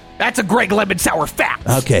 How? That's a Greg Lemon Sour fact.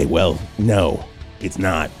 Okay, well, no, it's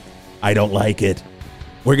not. I don't like it.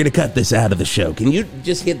 We're going to cut this out of the show. Can you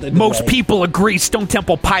just hit the... Most people agree Stone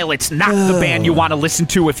Temple Pilots not the band you want to listen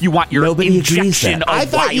to if you want your injection of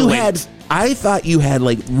violence. I thought you had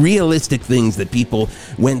like realistic things that people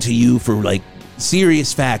went to you for, like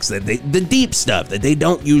serious facts, that the deep stuff that they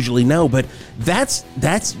don't usually know, but that's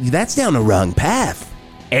down the wrong path.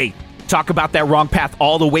 Hey, talk about that wrong path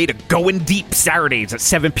all the way to Going Deep Saturdays at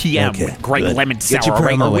 7 p.m. with Greg Lemon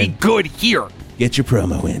Sour. Are we good here? Get your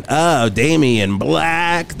promo in. Oh, Damian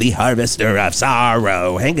Black, the Harvester of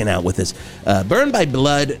Sorrow, hanging out with us. Burn by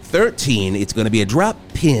Blood 13. It's going to be a drop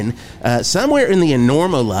pin somewhere in the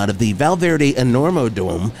Enormo lot of the Valverde Enormo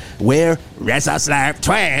Dome, where WrestleSlurp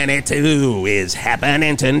 22 is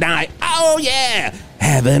happening tonight. Oh, yeah.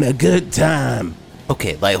 Having a good time.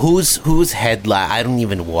 Okay, like who's headline? I don't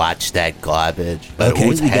even watch that garbage. But Okay,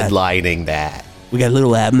 who's headlining that? We got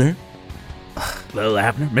Little Abner. Little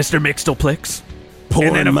Abner, Mr. Mixtelplix.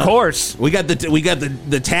 And then, of course, we got the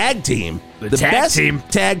tag team. The tag team.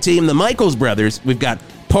 Tag team, the Michaels brothers. We've got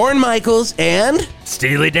Porn Michaels and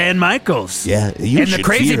Steely Dan Michaels. Yeah, and the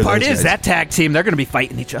crazy part is that tag team, they're going to be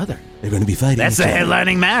fighting each other. They're going to be fighting That's each a other.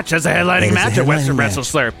 headlining match. That's a headlining match at Western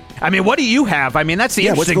WrestleSlurp. I mean, what do you have? I mean, that's the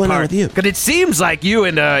interesting what's going part. on with you? Because it seems like you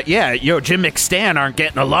and, Jim McStan aren't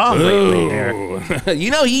getting along lately here.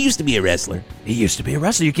 You know, he used to be a wrestler. He used to be a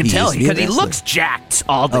wrestler. You can tell because he looks jacked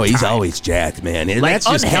all the time. Oh, he's always jacked, man. And like that's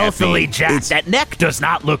just unhealthily caffeine. jacked. That neck does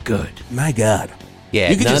not look good. My God.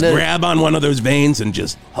 Yeah, you could just grab on one of those veins and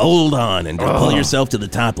just hold on and just pull yourself to the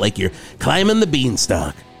top like you're climbing the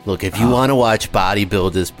beanstalk. Look, if you want to watch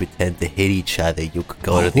bodybuilders pretend to hit each other, you could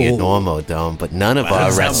go to the Enormo Dome, but none of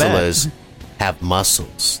our wrestlers have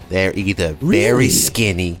muscles. They're either very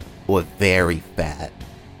skinny or very fat.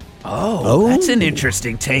 Oh, that's an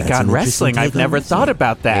interesting take on wrestling. I've never thought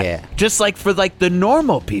about that. Yeah. Just like for the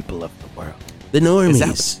normal people of the world. The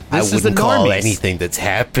normies. I wouldn't call anything that's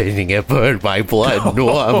happening at Burn by Blood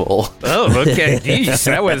normal. Oh, okay. Geez,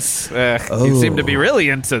 that was... You seem to be really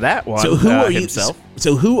into that one. So who are himself.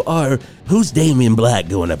 who's Damian Black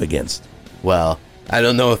going up against? Well, I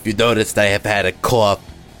don't know if you noticed, I have had a cough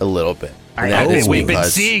a little bit. We've been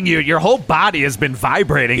seeing you. Your whole body has been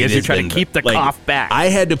vibrating as you try to keep the cough back. I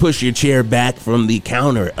had to push your chair back from the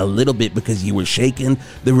counter a little bit because you were shaking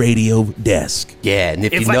the radio desk. Yeah, and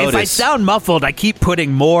if I sound muffled, I keep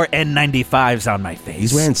putting more N95s on my face.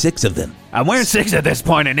 He's wearing 6 of them. I'm wearing 6 at this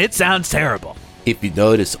point, and it sounds terrible. If you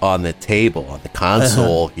notice on the table, on the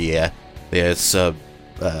console here, there's some,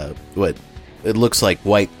 what it looks like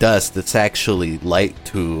white dust. It's actually light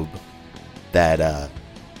tube that,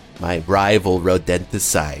 my rival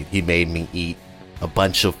rodenticide, he made me eat a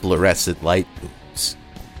bunch of fluorescent light tubes.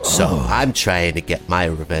 So I'm trying to get my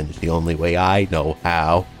revenge the only way I know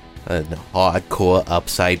how. A hardcore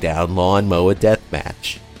upside-down lawnmower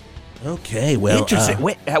deathmatch. Okay, well... Interesting.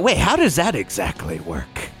 Wait, how does that exactly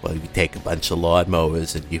work? Well, you take a bunch of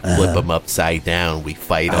lawnmowers and you flip them upside down. We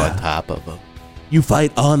fight on top of them. You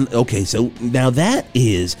fight on... Okay, so now that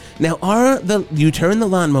is... Now, you turn the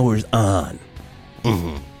lawnmowers on.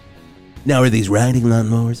 Mm-hmm. Now, are these riding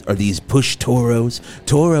lawnmowers? Are these push Toros?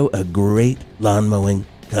 Toro, a great lawn mowing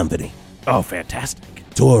company. Oh, fantastic.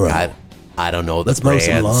 Toro. I don't know the Let's mow brands.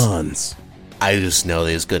 some lawns. I just know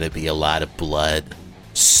there's going to be a lot of blood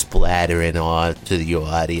splattering on to the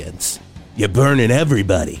audience. You're burning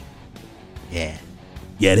everybody. Yeah.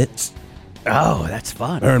 Get it? Oh, that's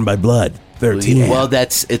fun. Burned by blood. 13. Well,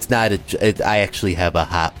 it's not I actually have a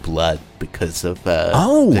hot blood because of the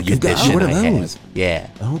you've got condition one of I those. have. Yeah.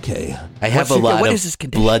 Okay. I have a lot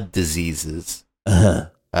of blood diseases.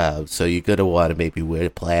 So you're gonna want to maybe wear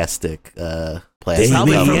plastic. Probably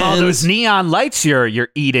from all those neon lights you're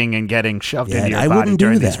eating and getting shoved into your body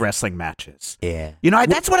during these wrestling matches. Yeah.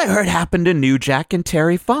 That's what I heard happened to New Jack and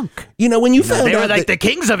Terry Funk. When you found they out were like the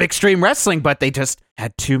kings of extreme wrestling, but they just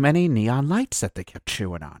had too many neon lights that they kept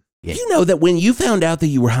chewing on. Yeah. You know that when you found out that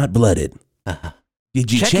you were hot-blooded,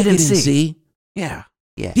 did you check it and see? Yeah.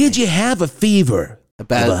 Did you have a fever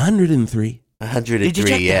about 103?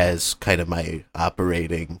 103 is kind of my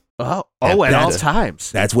operating. At all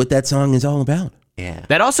times. That's what that song is all about. Yeah.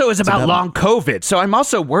 That also is about long COVID. So I'm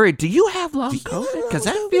also worried. Do you have long COVID? Because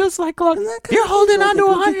that feels like long. You're holding on to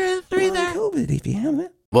 103 there. COVID if you have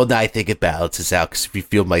it. Well, no, I think it balances out because if you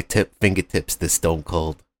feel my fingertips, they're stone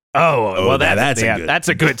cold. Oh, well, that's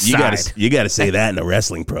a good sign. You got to say that in a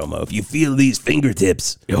wrestling promo. If you feel these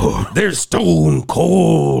fingertips, they're stone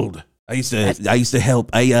cold. I used to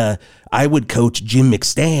help. I would coach Jim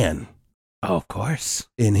McStan. Oh, of course.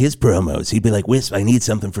 In his promos, he'd be like, "Wisp, I need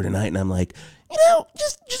something for tonight," and I'm like,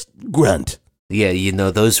 just grunt. Yeah,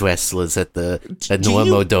 those wrestlers at the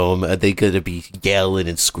Normo Dome, are they gonna be yelling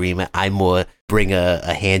and screaming? I more bring a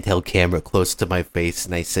handheld camera close to my face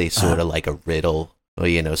and I say sort of like a riddle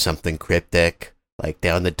or something cryptic, like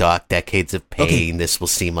down the dark decades of pain. This will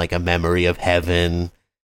seem like a memory of heaven.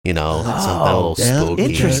 Something a little spooky.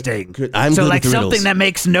 Interesting. I'm so good like with something riddles. that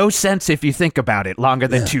makes no sense if you think about it longer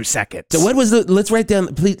than 2 seconds. So what was let's write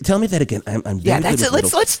down, please tell me that again. That's it. Let's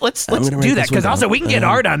do that because also we can get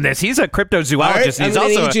Art on this. He's a cryptozoologist. Right, he's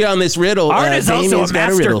also need you on this riddle. Art is also a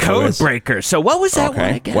master code breaker. So what was that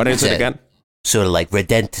one again? What is it again? Sort of like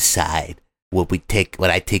Redenticide. When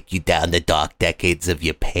I take you down the dark decades of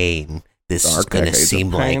your pain, this is going to seem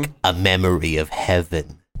like a memory of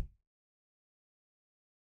heaven.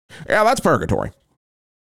 Yeah, that's purgatory.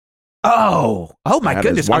 Oh my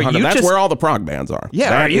goodness! That's where all the prog bands are.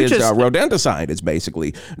 Yeah, Rodenticide is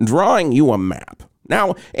basically drawing you a map.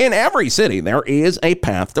 Now, in every city, there is a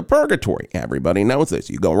path to purgatory. Everybody knows this.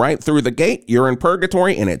 You go right through the gate, you're in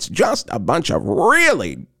purgatory, and it's just a bunch of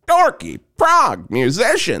really dorky prog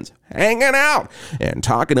musicians hanging out and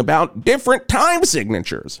talking about different time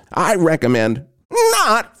signatures. I recommend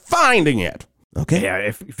not finding it. Okay. Yeah,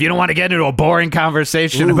 if you don't want to get into a boring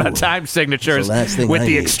conversation about time signatures with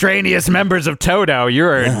the extraneous members of Toto,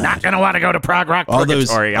 you're not going to want to go to prog rock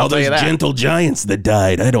purgatory. All those gentle giants that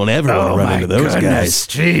died. I don't ever want to run into those guys.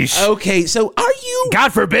 Jeez. Okay, so are you...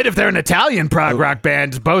 God forbid if they're an Italian prog rock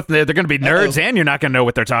band, both they're going to be nerds and you're not going to know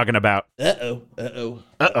what they're talking about. Uh-oh,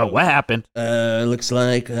 what happened? Looks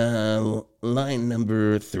like line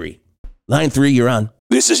number 3. Line 3, you're on.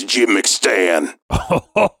 This is Jim McStan. Look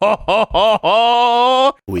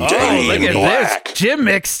at this. Jim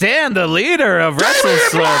McStan, the leader of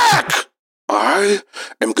WRESTLESLURP. I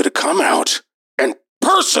am going to come out and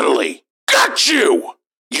personally gut you.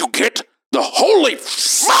 You get the holy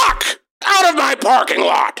fuck out of my parking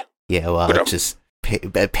lot. Yeah, well, it just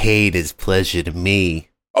paid his pleasure to me.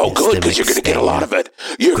 Oh, good, because you're going to get a lot of it.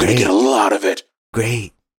 You're going to get a lot of it.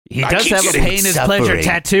 Great. He does have a pain his pleasure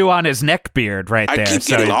tattoo on his neck beard right there. I keep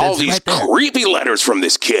getting all these creepy letters from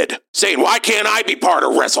this kid saying, why can't I be part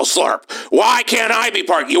of WRESTLESLURP? Why can't I be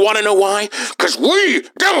part? You want to know why? Because we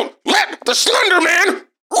don't let the Slender Man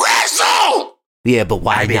wrestle! Yeah, but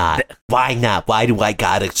why not? Why not? Why do I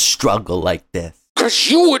gotta struggle like this?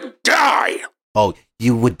 Because you would die. Oh,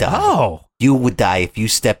 you would die. Oh. You would die if you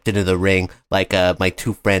stepped into the ring like my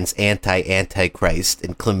two friends, Antichrist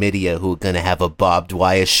and Chlamydia, who are going to have a barbed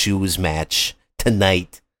wire shoes match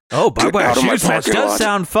tonight. Oh, barbed wire shoes match does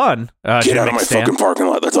sound fun. Get out of my fucking parking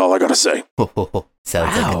lot. That's all I got to say.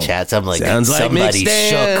 Sounds like a chat. Sounds like somebody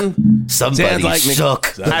shook. Somebody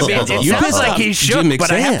shook. I mean, it sounds like he shook,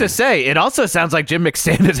 but I have to say, it also sounds like Jim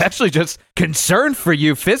McStan is actually just concerned for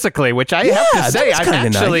you physically, which I have to say, I'm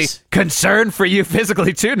actually concerned for you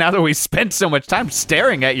physically, too, now that we spent so much time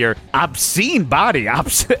staring at your obscene body,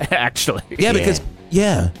 actually. Yeah, because,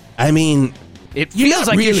 I mean... It feels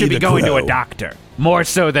like you should be going to a doctor, more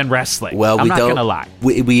so than wrestling. Well, I'm not going to lie.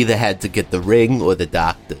 We either had to get the ring or the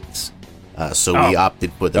doctors. So we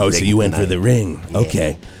opted for the ring. Oh, so you went for the ring. Yeah.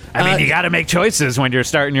 Okay. I mean, you got to make choices when you're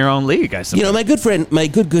starting your own league, I suppose. You know, my good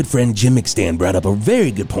friend Jim McStan brought up a very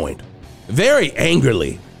good point. Very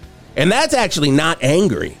angrily. And that's actually not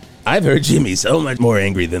angry. I've heard Jimmy so much more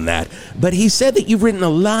angry than that. But he said that you've written a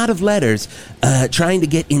lot of letters trying to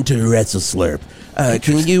get into WRESTLESLURP.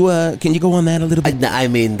 Can you go on that a little bit? I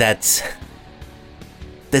mean, that's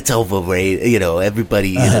overrated. You know,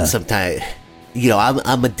 everybody, sometimes... You know, I'm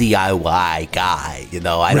a DIY guy. You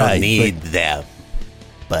know, I don't need them.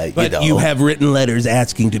 But you know, you have written letters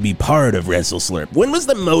asking to be part of WRESTLESLURP. When was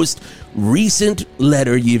the most recent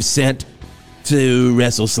letter you've sent to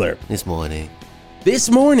Wrestle Slurp? This morning.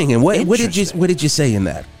 This morning, and what did you say in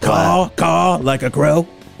that? Caw like a crow.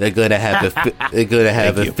 They're gonna have a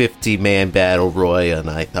 50-man battle royal, and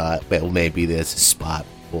I thought, well, maybe there's a spot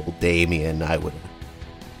for old Damien. I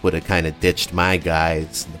would have kind of ditched my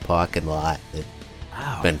guys in the parking lot and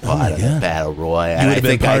been part of the battle royal. And I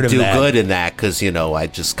think I'd do good in that because I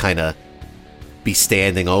just kind of be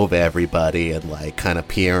standing over everybody and like kind of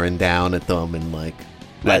peering down at them and like.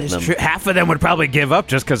 That is true. Half of them would probably give up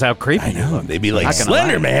just because how creepy. I know. They'd be like,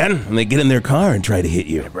 Slender Man, and they get in their car and try to hit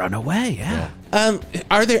you. They'd run away, yeah.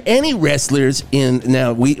 Are there any wrestlers in...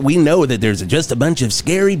 Now, we know that there's just a bunch of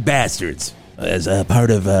scary bastards as a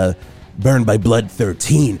part of Burned by Blood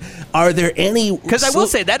 13. Are there any... Because I will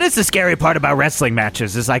say, that is the scary part about wrestling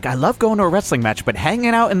matches, is like, I love going to a wrestling match, but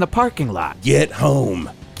hanging out in the parking lot. Get home.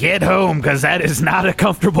 Get home, because that is not a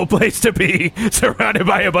comfortable place to be, surrounded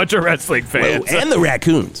by a bunch of wrestling fans. Well, and the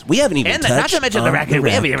raccoons. We haven't even touched not to mention the raccoons. We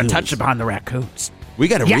haven't even touched upon the raccoons. We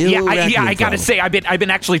got a real raccoon I gotta say, I've been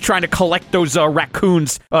actually trying to collect those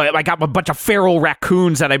raccoons. I got a bunch of feral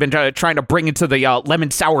raccoons that I've been trying to bring into the Lemon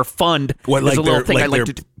Sour Fund. What, like, they're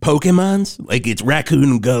Pokemons? Like it's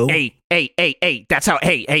Raccoon Go? Hey, that's how,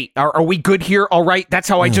 are we good here? All right, that's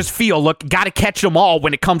how I just feel. Look, gotta catch them all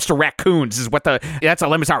when it comes to raccoons that's a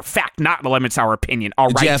Lemon Sour fact, not a Lemon Sour opinion, all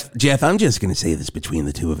right? Jeff, I'm just gonna say this between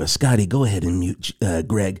the two of us. Scotty, go ahead and mute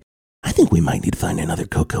Greg. I think we might need to find another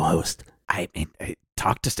co-host. I mean,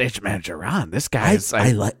 talk to stage manager Ron. This guy is...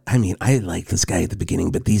 I like this guy at the beginning,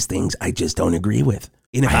 but these things I just don't agree with.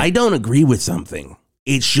 And if I don't agree with something,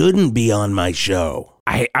 it shouldn't be on my show.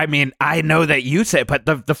 I mean, I know that you say, but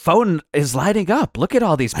the phone is lighting up. Look at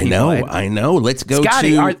all these people. I know. Let's go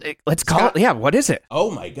Scotty, to... let's call it. Yeah, what is it?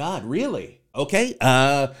 Oh, my God, really? Okay.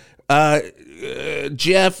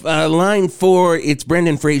 Jeff, line 4, it's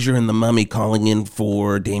Brendan Fraser and the Mummy calling in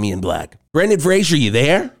for Damian Black. Brendan Fraser, you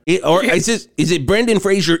there? Is it Brendan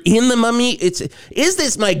Fraser in the Mummy? Is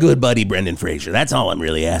this my good buddy Brendan Fraser? That's all I'm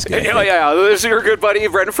really asking. Yeah, this is your good buddy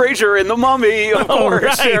Brendan Fraser in the Mummy, of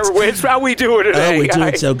course. Right. How we doing today? Oh, we're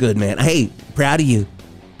doing so good, man. Hey, proud of you.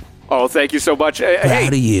 Oh, thank you so much.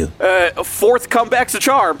 Proud of you. Fourth comeback's a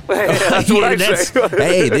charm. That's what I say.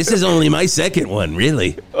 Hey, this is only my second one,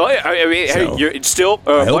 really. Oh yeah, I mean, so, hey, still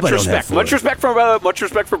much respect. Much respect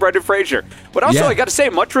for Brendan Fraser. But also, I got to say,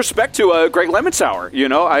 much respect to Greg Lemonsour.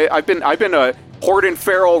 I've been hoarding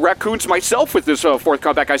feral raccoons myself with this fourth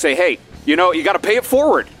comeback. I say, hey, you got to pay it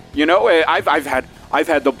forward. I've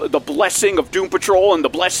had the blessing of Doom Patrol and the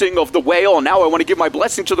blessing of the whale, and now I want to give my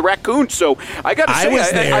blessing to the raccoon. So I got to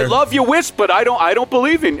say, I love you, Wisp, but I don't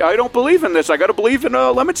believe in this. I got to believe in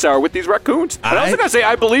Lemon Sour with these raccoons. And I also got to say,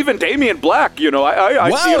 I believe in Damian Black.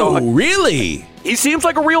 Really? He seems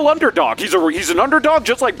like a real underdog. He's an underdog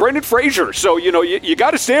just like Brendan Fraser. So, you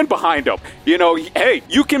got to stand behind him. Hey,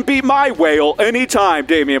 you can be my whale anytime,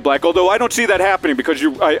 Damian Black. Although I don't see that happening because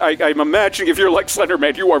I'm imagining if you're like Slender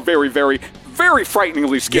Man, you are very, very, very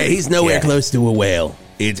frighteningly skinny. Yeah, he's nowhere close to a whale.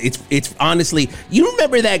 It's honestly, you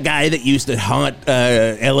remember that guy that used to haunt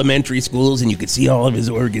elementary schools and you could see all of his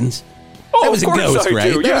organs? Oh, that was a ghost,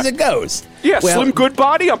 right? Do, That was a ghost. Yeah, Slim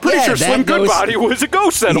Goodbody. I'm pretty sure Slim Goodbody was a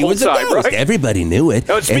ghost that whole time, right? Everybody knew it.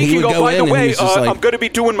 Speaking of, by the way, I'm going to be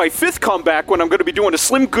doing my fifth comeback when I'm going to be doing a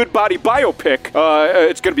Slim Goodbody biopic.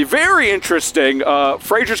 It's going to be very interesting.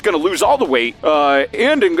 Fraser's going to lose all the weight,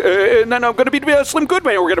 and then I'm going to be Slim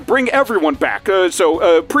Goodman. We're going to bring everyone back.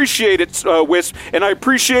 So appreciate it, Wisp, and I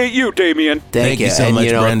appreciate you, Damien. Thank you so much,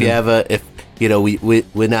 Brendan.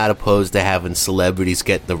 We're not opposed to having celebrities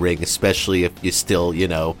get in the ring, especially if you're still,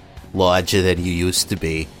 larger than you used to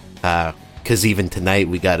be. Because even tonight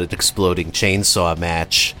we got an exploding chainsaw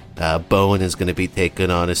match. Bowen is going to be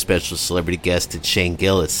taking on a special celebrity guest, and Shane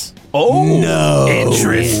Gillis. Oh, no!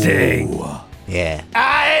 Interesting. Yeah.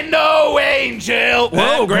 I know, Angel.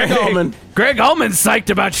 Whoa, Greg Allman. Greg Allman's psyched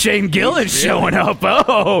about Shane Gillis showing up.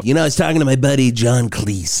 Oh. I was talking to my buddy John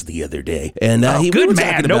Cleese the other day. And good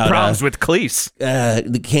man. No problems with Cleese.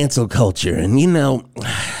 The cancel culture. And,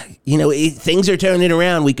 things are turning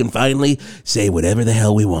around. We can finally say whatever the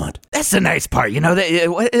hell we want. That's the nice part. I'm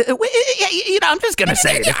just going to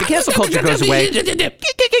say it. If the cancel culture goes away, can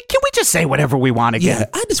we just say whatever we want again? Yeah,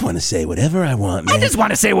 I just want to say whatever I want, man. I just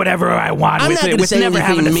want to say whatever I want with never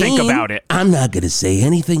having to think about it. I'm not going to say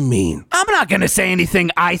anything mean. I'm not going to say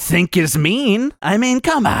anything I think is mean. I mean,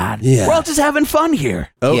 come on. Yeah. We're all just having fun here.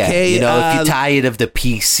 Okay. Yeah, if you're tired of the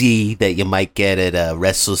PC that you might get at a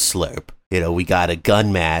WrestleSlurp, we got a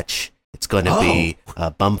gun match. It's going to be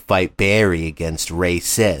Bumfight Barry against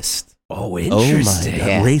Racist. Oh, interesting. Oh, my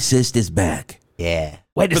God. Racist is back. Yeah.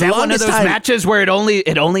 Wait, is that one of those matches where it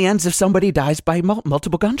only ends if somebody dies by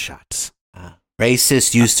multiple gunshots?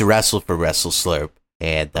 Racist used to wrestle for WrestleSlurp,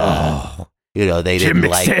 and they Jim didn't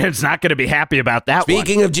like. McStand's not going to be happy about that.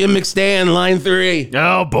 Speaking of Jim McStand, line 3.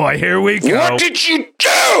 Oh boy, here we go. What did you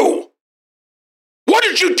do? What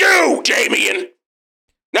did you do, Damien?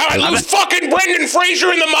 Now I lose fucking Brendan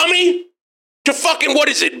Fraser in The Mummy to fucking, what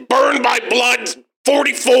is it, Burned by Blood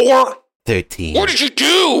 44? 13. What did you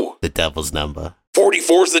do? The devil's number.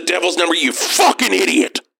 44 is the devil's number, you fucking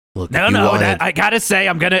idiot. Look, I gotta say,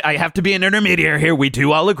 I have to be an intermediary here. We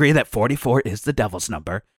do all agree that 44 is the devil's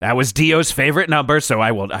number. That was Dio's favorite number, so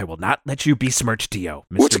I will not let you besmirch Dio.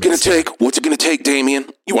 Mr. What's it gonna take? What's it gonna take, Damien?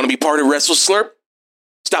 You want to be part of WrestleSlurp?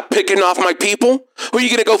 Stop picking off my people? Who are you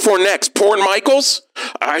going to go for next? Porn Michaels?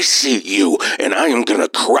 I see you, and I am going to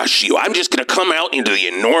crush you. I'm just going to come out into the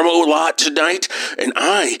Enormo lot tonight, and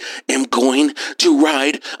I am going to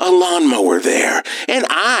ride a lawnmower there. And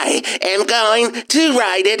I am going to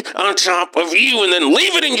ride it on top of you and then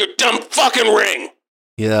leave it in your dumb fucking ring.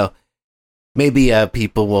 Maybe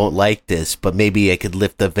people won't like this, but maybe I could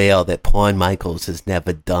lift the veil that Porn Michaels has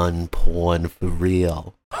never done porn for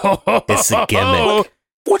real. It's a gimmick.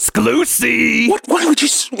 Exclusive. What would you?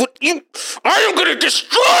 I am going to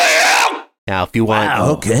destroy you. Now, if you want,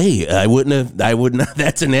 okay, I wouldn't.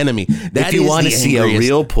 That's an enemy. If you want to see a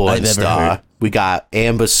real porn star, we got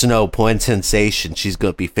Amber Snow, porn sensation. She's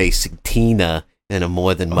going to be facing Tina in a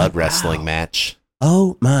More Than Mud wrestling match.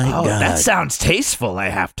 Oh my God, that sounds tasteful. I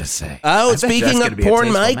have to say. Oh, speaking of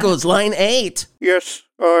Porn Michaels, line 8. Yes.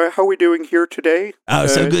 How are we doing here today? Oh,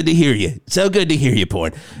 so good to hear you. So good to hear you,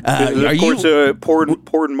 Porn.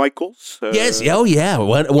 Porn Michaels. Yes. Oh, yeah.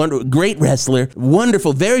 One great wrestler.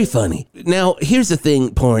 Wonderful. Very funny. Now, here's the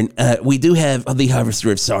thing, Porn. We do have the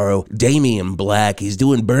Harvester of Sorrow, Damian Black. He's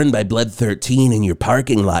doing Burned by Blood 13 in your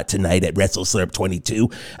parking lot tonight at WrestleSlurp 22.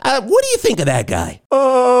 What do you think of that guy?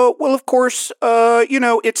 Well, of course,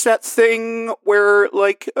 it's that thing where,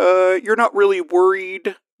 you're not really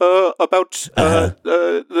worried about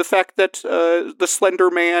the fact that the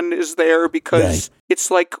Slender Man is there because it's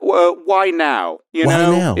like, why now?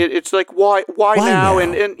 Now? It's like, why now?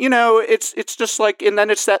 And it's just like, and then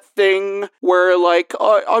it's that thing where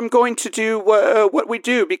I'm going to do what we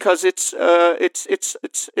do because it's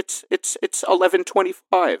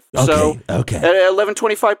 11:25. So at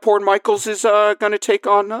 11:25, Porn Michaels is going to take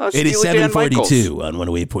on It is Steely Dan 7:42 on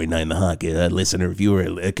 108.9 The Hawk. Listener,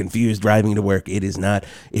 viewer, confused driving to work. It is not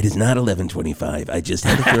 11:25. I just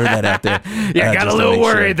had to throw that out there. Got a little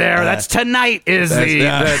worried there. That's tonight is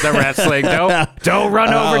the wrestling. Don't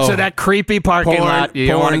run over to that creepy parking lot. You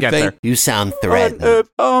don't want to get there. You sound threatening.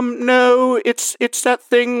 No, it's that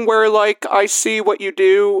thing where I see what you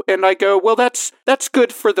do and I go, well, that's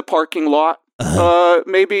good for the parking lot.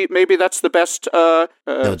 Maybe that's the best. No,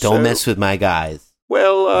 don't mess with my guys.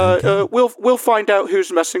 Well, we'll find out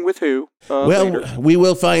who's messing with who. Later. We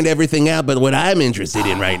will find everything out, but what I'm interested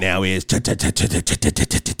in right now is traffic.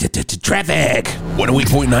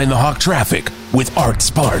 108.9 The Hawk traffic with Art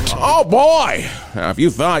Spart. Oh boy! If you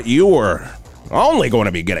thought you were only going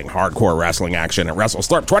to be getting hardcore wrestling action at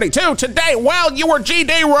WrestleSlurp 22 today, well, you were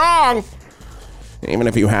GD wrong! Even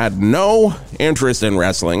if you had no interest in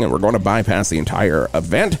wrestling and were going to bypass the entire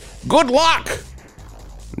event, good luck!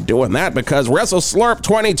 Doing that because WrestleSlurp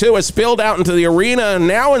 22 has spilled out into the arena and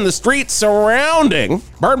now in the streets surrounding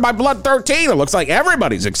Burned by Blood 13. It looks like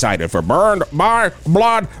everybody's excited for Burned by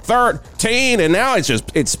Blood 13, and now it's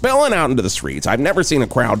spilling out into the streets. I've never seen a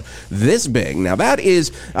crowd this big. Now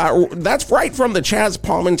that's right from the Chaz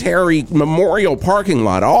Palminteri Memorial parking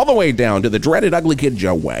lot all the way down to the dreaded Ugly Kid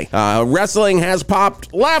Joe Way. Wrestling has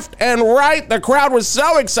popped left and right. The crowd was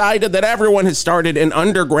so excited that everyone has started an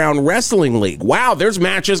underground wrestling league. Wow, there's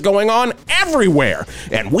matches going on everywhere,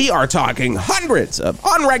 and we are talking hundreds of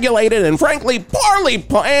unregulated and frankly poorly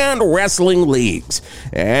planned wrestling leagues,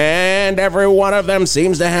 and every one of them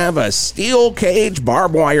seems to have a steel cage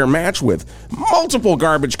barbed wire match with multiple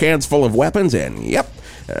garbage cans full of weapons, and yep,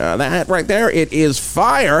 that right there, it is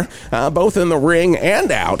fire, both in the ring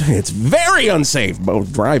and out. It's very unsafe,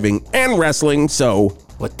 both driving and wrestling, so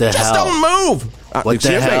what the just hell? Don't move. What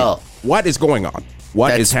the hell? What is going on?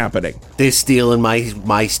 What is happening? They're stealing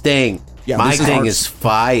my sting. Yeah, my thing is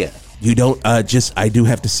fire. You don't, I do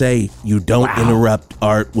have to say, you don't interrupt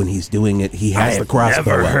Art when he's doing it. He has the crossbow up.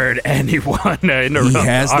 I've never heard anyone interrupt He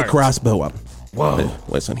has Art. the crossbow up. Whoa.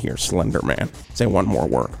 Listen here, Slender Man. Say one more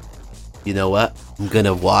word. You know what? I'm going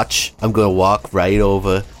to walk right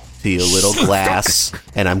over to your little glass,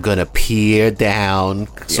 and I'm going to peer down,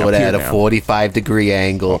 sort of at a 45-degree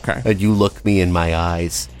angle, and you look me in my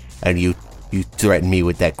eyes, and you threaten me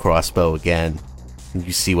with that crossbow again, and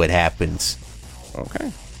you see what happens.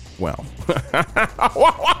 Okay. Well.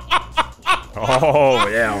 Oh,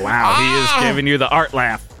 yeah, wow. He is giving you the art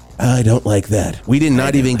laugh. I don't like that. We did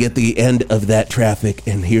not even get the end of that traffic.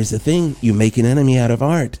 And here's the thing. You make an enemy out of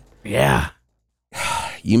art. Yeah.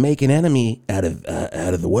 You make an enemy out of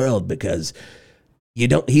the world because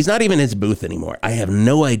he's not even in his booth anymore. I have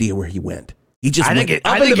no idea where he went.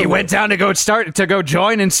 I think he went down to go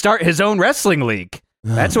join and start his own wrestling league.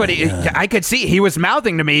 That's what I could see. He was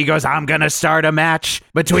mouthing to me. He goes, I'm going to start a match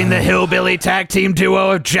between the hillbilly tag team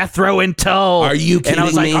duo of Jethro and Tull. Are you kidding me? And I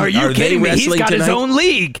was like, are you kidding me? He's got his own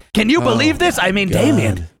league. Can you believe this? I mean, God.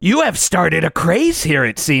 Damien, you have started a craze here,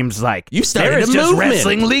 it seems like. You started a just movement.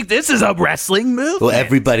 Wrestling league. This is a wrestling movement. Well,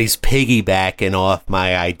 everybody's piggybacking off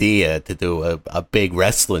my idea to do a big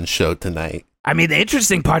wrestling show tonight. I mean, the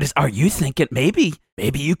interesting part is, are you thinking maybe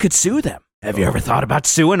you could sue them? Have you ever thought about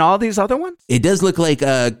suing all these other ones? It does look like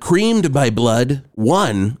Creamed by Blood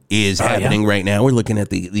 1 is happening right now. We're looking at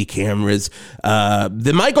the cameras.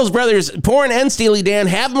 The Michaels brothers, Porn and Steely Dan,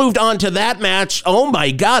 have moved on to that match. Oh, my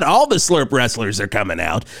God. All the Slurp wrestlers are coming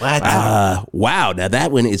out. Wow. Now,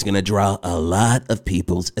 that one is going to draw a lot of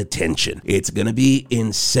people's attention. It's going to be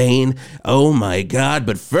insane. Oh, my God.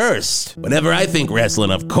 But first, whenever I think wrestling,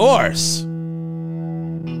 of course,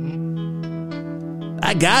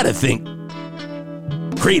 I got to think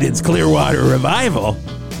Creedence Clearwater Revival,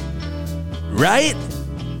 right?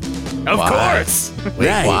 Of course. Wait,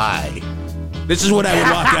 right. Why? This is what I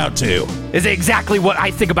would walk out to. Is exactly what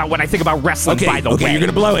I think about when I think about wrestling, by the way. Okay, you're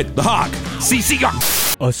going to blow it. The Hawk. CCR.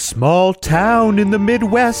 A small town in the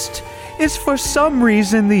Midwest is for some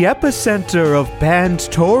reason the epicenter of band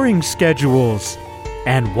touring schedules.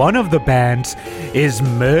 And one of the bands is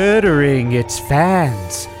murdering its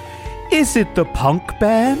fans. Is it the punk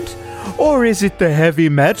band? Or is it the heavy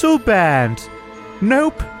metal band?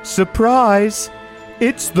 Nope, surprise.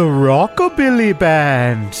 It's the rockabilly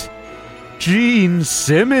band. Gene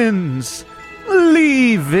Simmons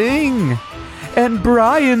leaving. And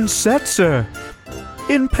Brian Setzer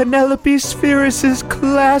in Penelope Spheris'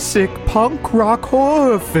 classic punk rock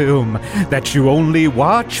horror film that you only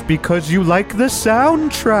watch because you like the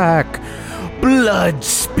soundtrack, Blood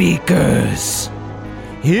Speakers.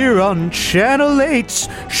 Here on Channel 8's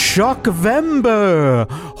Shockvember.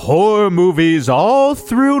 Horror movies all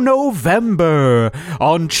through November.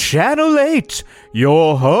 On Channel 8,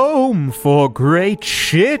 your home for great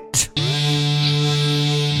shit.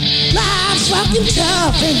 Life's fucking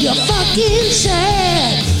tough and you're fucking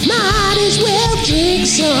sad. Might as well drink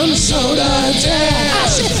some soda, Dad. I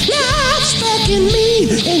said, life's fucking mean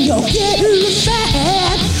and you're getting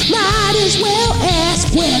fat. Might as well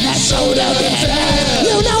ask where that soda is at.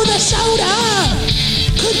 You know the soda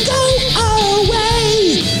could go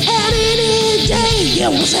away, and any day you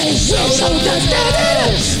will say soda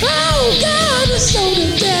dead. Oh God, the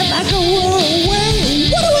soda dead like a away.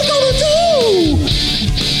 What are we gonna do?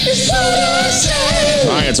 It's soda dead.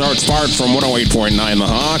 Hi, it's Art Spart from 108.9 The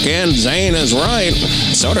Hawk, and Zane is right.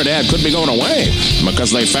 Soda Dad could be going away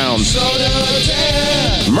because they found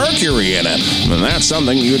mercury in it, and that's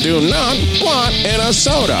something you do not want in a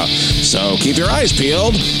soda. So keep your eyes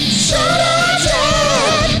peeled. Soda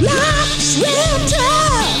Dad, life's real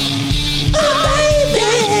tough. Oh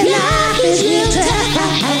baby, life is real tough.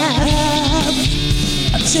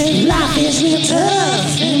 I said life is real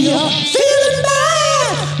tough, and you're feeling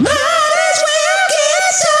bad. Might as well get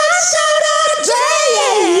some soda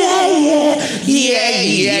Dad.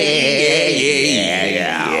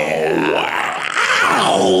 Wow.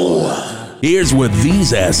 Here's what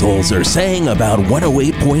these assholes are saying about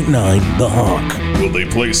 108.9 The Hawk. Well, they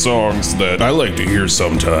play songs that I like to hear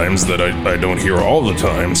sometimes that I don't hear all the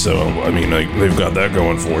time, so, I mean, they've got that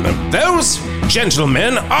going for them. Those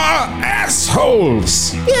gentlemen are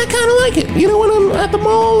assholes. Yeah, I kind of like it. You know, when I'm at the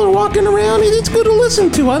mall or walking around, it's good to listen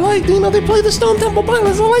to. I like, they play the Stone Temple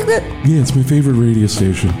Pilots. I like that. Yeah, it's my favorite radio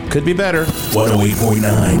station. Could be better.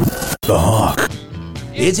 108.9 The Hawk.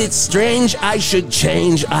 Is it strange I should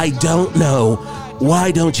change? I don't know.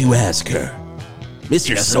 Why don't you ask her?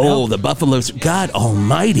 Mr. Soul, the Buffalo... God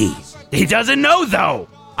almighty. He doesn't know, though.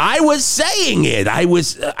 I was saying it. I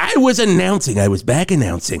was announcing. I was back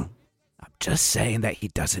announcing. I'm just saying that he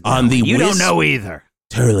doesn't know. On the you don't know either.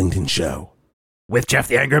 Turlington Show. With Jeff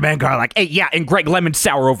the Angry Man Garlock. Hey, yeah, and Greg Lemon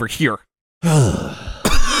Sour over here.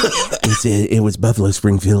 It was Buffalo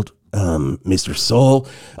Springfield, Mr. Soul,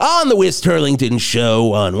 on the Wis Turlington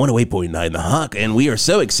Show on 108.9 The Hawk, and we are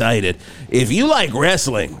so excited. If you like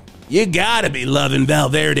wrestling, you gotta be loving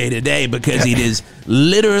Valverde today because it is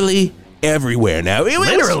literally everywhere now.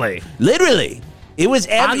 Literally. It was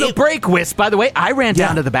on the break, Wis. By the way, I ran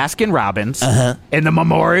down to the Baskin Robbins in the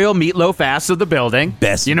Memorial Meatloaf ass of the building.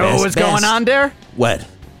 Best. You know what was going on there? What?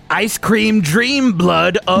 Ice Cream Dream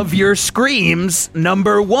Blood of Your Screams,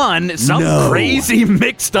 #1. Some crazy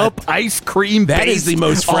mixed up ice cream. That is the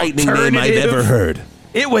most frightening name I've ever heard.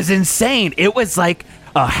 It was insane. It was like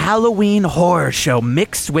a Halloween horror show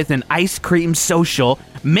mixed with an ice cream social,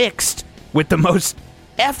 mixed with the most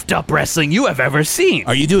effed up wrestling you have ever seen.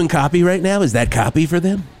 Are you doing copy right now? Is that copy for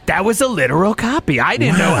them? That was a literal copy. I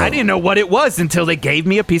didn't know what it was until they gave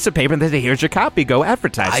me a piece of paper and they said, "Here's your copy. Go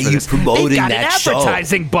advertise." Are you promoting that show?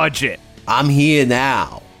 Advertising budget. I'm here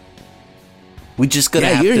now. We're just gonna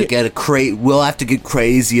have to get we'll have to get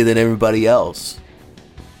crazier than everybody else.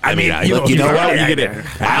 I mean, you know what?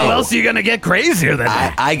 How else are you gonna get crazier than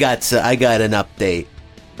that? I got an update.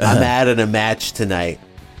 I'm adding a match tonight.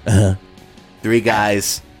 3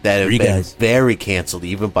 guys that have been very canceled,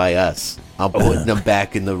 even by us. I'm putting them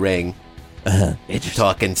back in the ring. You're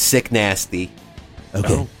talking Sick Nasty.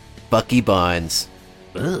 Okay. Bucky Barnes.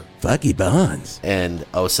 Bucky Barnes. And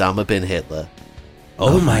Osama bin Hitler.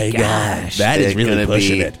 Oh my gosh. That is really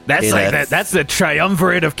pushing it. That's the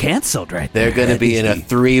triumvirate of canceled right there. They're going to be in a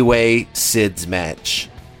 3-way SIDS match.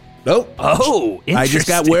 Oh,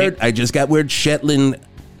 interesting. I just got word Shetland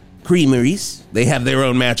Creameries, they have their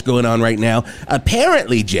own match going on right now.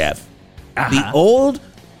 Apparently, Jeff, the old,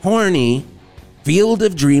 horny Field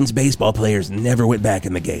of Dreams baseball players never went back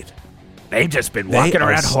in the gate. They've just been walking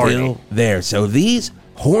around horny. Still there. So these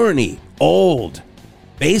horny, old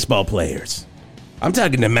baseball players, I'm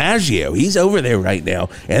talking DiMaggio, he's over there right now,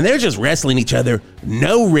 and they're just wrestling each other,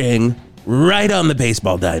 no ring, right on the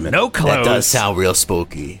baseball diamond. No clothes. That does sound real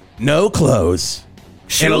spooky. No clothes.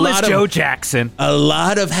 Shoeless Joe Jackson. A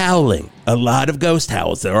lot of howling. A lot of ghost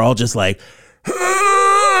howls. They're all just like... You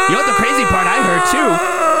know what the crazy part I heard, too?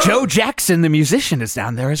 Joe Jackson, the musician, is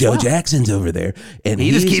down there as well. Joe Jackson's over there. And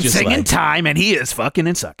he just keeps singing time, and he is fucking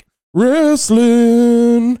and sucking.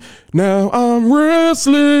 Wrestling, now I'm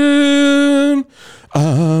wrestling.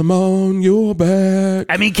 I'm on your back.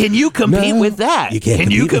 I mean, can you compete with that? You can't can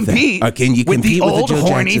you compete with the old,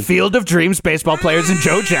 horny Jackson? Field of Dreams baseball players and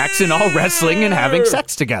Joe Jackson all wrestling and having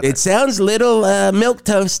sex together? It sounds little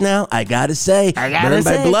milquetoast now, I gotta say. Burned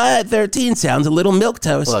by Blood 13 sounds a little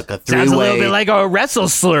milquetoast. Look, a 3-way... Sounds a little bit like a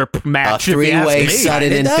WRESTLESLURP match. A 3-way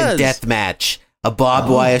sudden infant death match. A barbed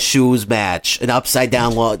wire shoes match. An upside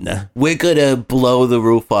down law. We're gonna blow the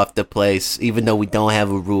roof off the place, even though we don't have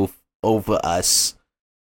a roof over us.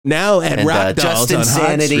 Now at Rock Dolls Just on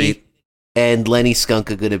Insanity Hot Street. And Lenny Skunk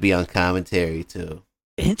are going to be on commentary, too.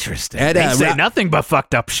 Interesting. They say nothing but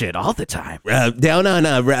fucked up shit all the time. Down on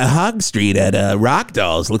Hog Street at Rock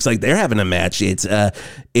Dolls, looks like they're having a match. It's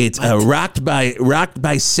Rocked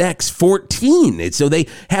by Sex 14. So they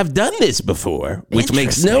have done this before, which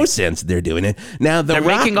makes no sense. They're doing it now. They're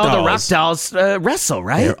making all the Rock Dolls wrestle,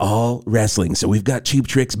 right? They're all wrestling. So we've got Cheap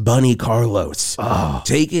Trick's Bunny Carlos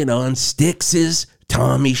taking on Styx's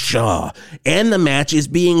Tommy Shaw, and the match is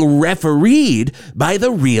being refereed by the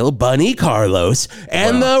real Bunny Carlos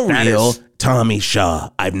and the real Tommy Shaw.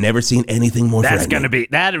 I've never seen anything more. That's gonna be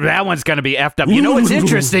that one's gonna be effed up. You know what's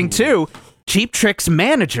interesting too? Cheap Trick's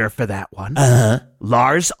manager for that one,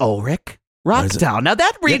 Lars Ulrich Rockdoll. Now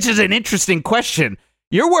that reaches an interesting question.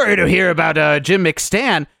 You're worried to hear about Jim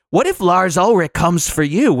McStan. What if Lars Ulrich comes for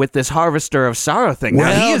you with this Harvester of Sorrow thing?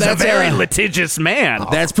 Well, now, he is a very litigious man.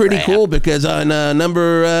 That's pretty cool because on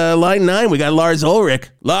line 9, we got Lars Ulrich.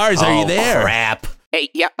 Lars, are you there? Crap. Hey,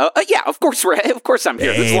 yeah, of course I'm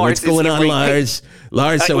here. Hey, what's going on, Lars?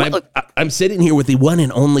 Lars, so I'm sitting here with the one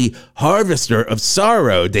and only Harvester of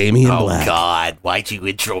Sorrow, Damian Black. Oh, God, why'd you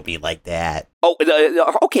intro me like that? Oh,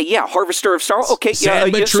 okay, yeah, Harvester of Sorrow. Okay,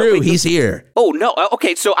 sad but true. He's here. Oh no,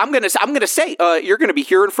 okay. So I'm gonna say you're gonna be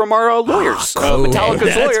hearing from our lawyers,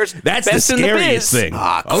 Metallica's lawyers. That's the scariest thing.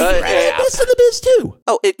 Best in the Biz too.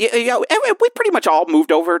 Oh, yeah, we pretty much all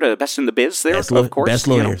moved over to Best in the Biz there, of course. Best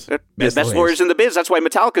lawyers, best lawyers in the biz. That's why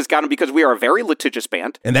Metallica's got them, because we are a very litigious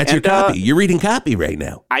band. And that's your copy. You're reading copy right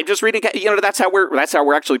now. I'm just reading. That's how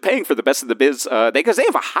we're actually paying for the Best of the Biz, because they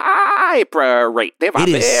have a high rate. They have a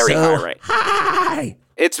very high rate. High.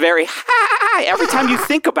 It's very high. Every time you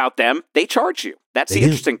think about them, they charge you. That's the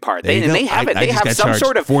interesting part. They have some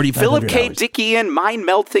sort of Philip K. Dickian mind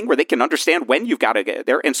meld thing where they can understand when you've got to get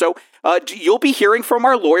there. And so you'll be hearing from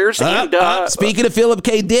our lawyers. Speaking of Philip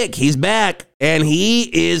K. Dick, he's back. And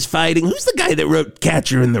he is fighting. Who's the guy that wrote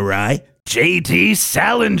Catcher in the Rye? J.D.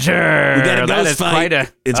 Salinger. We got a ghost fight.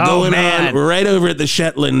 It's going on right over at the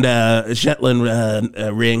Shetland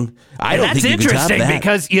ring. I don't think you can top that. That's interesting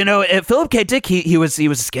because, Philip K. Dick, he was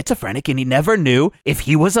schizophrenic and he never knew if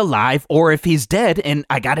he was alive or if he's dead. And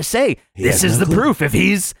I got to say, this is the proof. If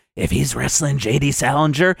he's wrestling J.D.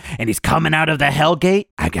 Salinger and he's coming out of the Hellgate,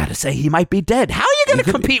 I got to say he might be dead. How are you going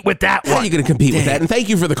to compete with that one? How are you going to compete with that? And thank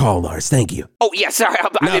you for the call, Lars. Thank you. Oh, yeah, sorry.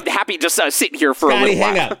 I'm happy just sitting here for Scotty, a little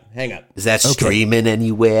while. hang up. Is that streaming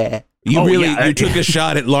anywhere? You took a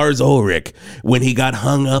shot at Lars Ulrich when he got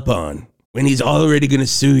hung up on. When he's already going to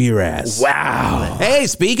sue your ass. Wow. Hey,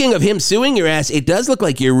 speaking of him suing your ass, it does look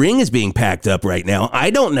like your ring is being packed up right now.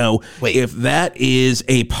 I don't know if that is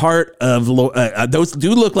a part of... those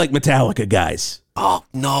do look like Metallica guys. Oh,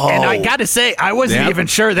 no. And I got to say, I wasn't even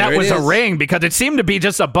sure that was a ring because it seemed to be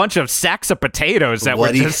just a bunch of sacks of potatoes that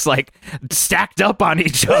were just like stacked up on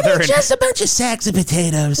each other. Just a bunch of sacks of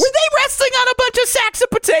potatoes. Were they wrestling on a bunch of sacks of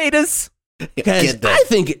potatoes? Because I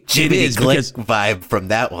think it is Glick vibe from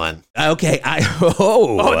that one. Okay,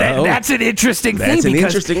 that's an interesting thing. That's an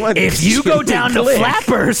because interesting one. If you go down to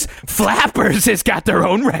Flappers has got their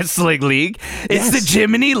own wrestling league. It's the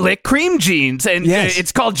Jiminy Lick Cream Jeans, and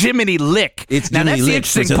it's called Jiminy Lick. That's the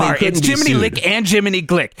interesting part. It's Jiminy Lick and Jiminy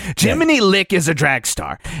Glick. Jiminy Lick is a drag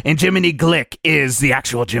star, and Jiminy Glick is the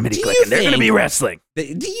actual Jiminy Glick, and they're going to be wrestling. Do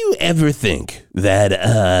you ever think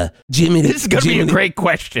that Jiminy... This is going to be a great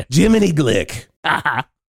question. Jiminy Glick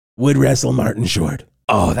would wrestle Martin Short?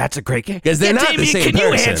 Oh, that's a great game. Because they're not the same person.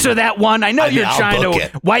 Can you answer that one? I know you're trying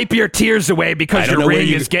to wipe your tears away because your ring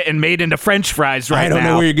is getting made into French fries right now. I don't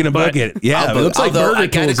know where you're going to book it. Yeah, it looks like Burger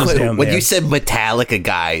King's down there. When you said Metallica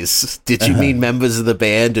guys, did you mean members of the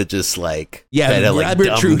band or just like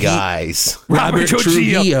Robert dumb guys? Robert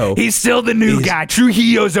Trujillo. He's still the new guy.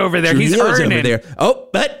 Trujillo's over there. He's earning over there. Oh,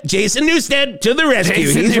 but Jason Newsted to the rescue.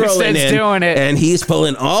 He's rolling in, doing it, and he's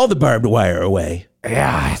pulling all the barbed wire away.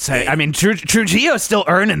 Yeah, Trujillo's still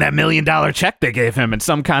earning that $1 million check they gave him in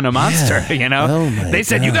some kind of monster, you know? They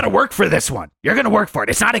said, you got to work for this one. You're going to work for it.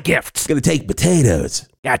 It's not a gift. It's going to take potatoes.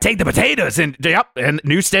 Yeah, take the potatoes. And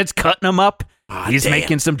Newstead's cutting them up. He's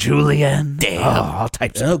making some julienne. All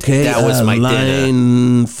types of Okay, that was my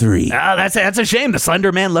line 3. That's a shame. The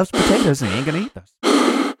Slender Man loves potatoes and he ain't going to eat those.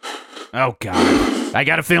 Oh, God. I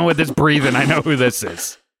got a feeling with this breathing, I know who this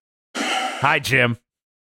is. Hi, Jim.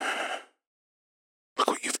 Look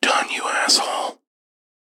what you've done, you asshole.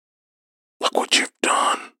 Look what you've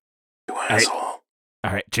done, you asshole.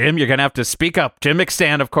 All right, Jim, you're gonna have to speak up. Jim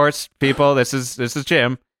McStant, of course, people. This is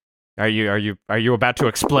Jim. Are you about to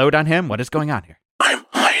explode on him? What is going on here? I'm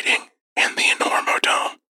hiding in the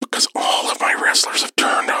Enormodome because all of my wrestlers have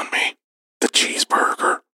turned on me. The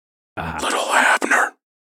Cheeseburger, Little Abner,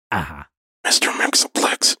 Mr.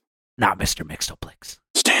 Mixoplix. Not Mr. Mixoplix.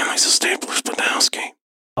 Stanley's the Stapler Spadowski.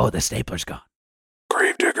 Oh, the stapler's gone.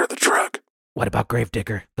 Gravedigger the truck. What about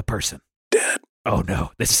Gravedigger the person? Dead. Oh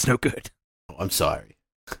no, this is no good. Oh, I'm sorry.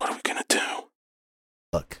 What are we gonna do?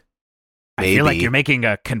 Look, I feel like you're making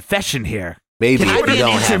a confession here. Maybe Can I be an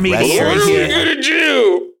intermediary here? What are we gonna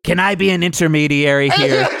do? Can I be an intermediary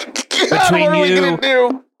here between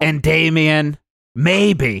you and Damien?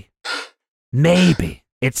 Maybe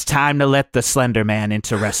it's time to let the Slender Man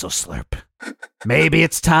into WrestleSlurp. Maybe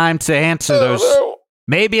it's time to answer those.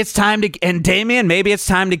 Maybe it's time to, and Damien, maybe it's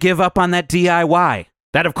time to give up on that DIY.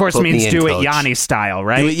 That, of course, means do it Yanni style,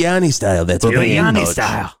 right? Do it Yanni style. That's do it Yanni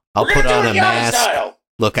style. I'll put on a mask.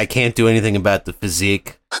 Look, I can't do anything about the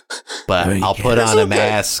physique, but I'll put on a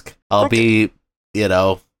mask. I'll be,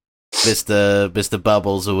 Mr.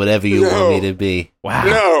 Bubbles or whatever you want me to be. Wow.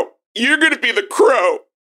 No, you're gonna be the Crow.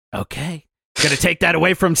 Okay. Gonna take that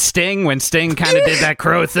away from Sting when Sting kind of did that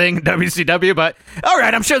crow thing in WCW, but all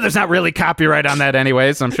right, I'm sure there's not really copyright on that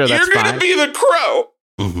anyways. I'm sure that's fine. You're gonna be the Crow.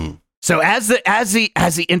 Mm-hmm. So as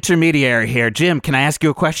the intermediary here, Jim, can I ask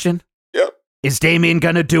you a question? Yep. Is Damien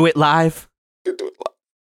gonna do it live? He'll do it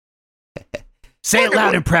live. Say it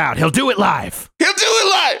loud and proud. He'll do it live. He'll do it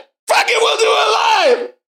live. Fuck it, we'll do it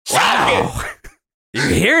live. Wow. You're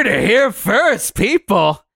here to hear first,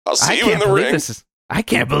 people. I'll see you in the ring. I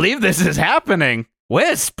can't believe this is happening.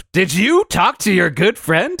 Wisp, did you talk to your good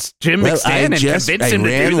friend, Jim McStant, and convince him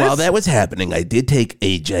to do this? While that was happening, I did take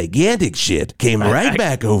a gigantic shit, came right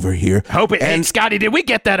back over here. And Scotty, did we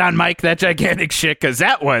get that on mic, that gigantic shit? Because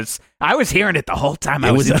I was hearing it the whole time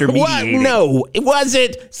I was intermediating. No, it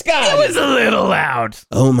wasn't, Scotty. It was a little loud.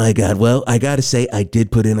 Oh my God. Well, I got to say, I did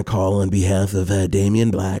put in a call on behalf of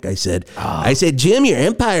Damian Black. I said, Jim, your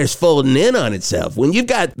empire's folding in on itself. When you've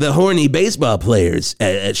got the horny baseball players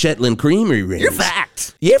at Shetland Creamery rings. You're fact.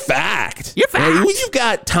 When you've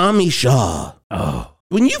got Tommy Shaw. Oh.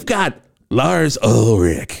 When you've got Lars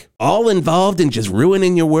Ulrich all involved in just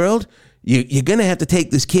ruining your world, you're going to have to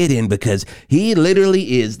take this kid in because he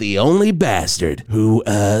literally is the only bastard who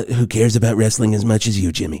cares about wrestling as much as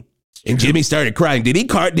you, Jimmy. And Jimmy started crying. Did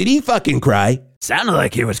he fucking cry? Sounded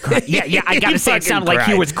like he was crying. Yeah, I gotta say, it sounded like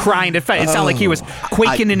he was crying. It sounded like he was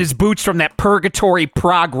quaking in his boots from that purgatory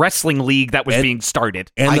Prague wrestling league that was being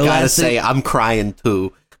started. And I gotta say, I'm crying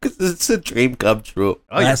too. Because it's a dream come true.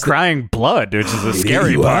 Oh, you're crying blood, which is a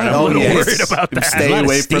scary part. I'm a little worried about that. Stay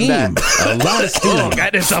away from that. A lot of steam. Oh,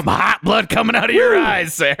 God, there's some hot blood coming out of your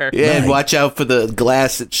eyes there. Yeah, and watch out for the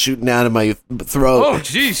glass that's shooting out of my throat. Oh,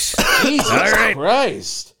 jeez. Jesus All right.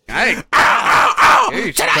 Christ. Hey,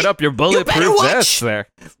 put up your bulletproof vest there.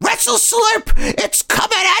 Wrestle Slurp, it's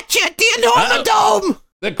coming at you at the Enormous Dome.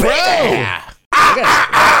 The Crow.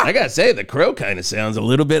 I gotta say, the Crow kind of sounds a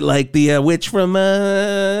little bit like the witch from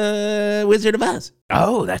Wizard of Oz.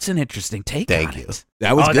 Oh, that's an interesting take. Thank you.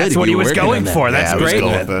 That was good. That's what he was going for. That's great.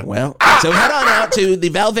 Well, so head on out to the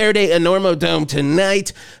Valverde Enormo Dome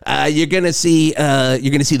tonight. You're gonna see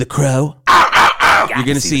the Crow. You're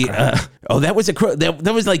gonna see. That was a crow.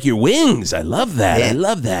 That was like your wings. I love that. Yeah. I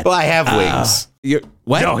love that. Well, I have wings.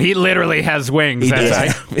 What? No, he literally has wings. I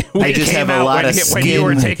just have a lot of skin. When you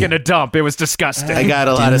were taking a dump, it was disgusting. I got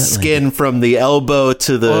a lot of skin from the elbow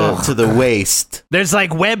to the waist. There's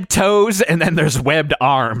like webbed toes, and then there's webbed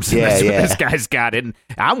arms. Yeah, that's what this guy's got it. And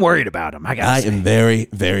I'm worried about him. I am very,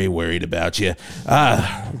 very worried about you.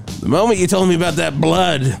 The moment you told me about that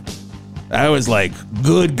blood, I was like,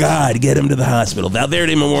 good God, get him to the hospital.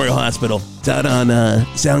 Valverde Memorial Hospital. It's out on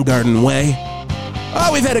Soundgarden Way.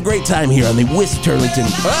 Oh, we've had a great time here on the Wisp Turlington.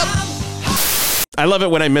 I love it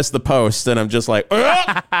when I miss the post and I'm just like,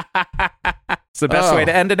 it's the best way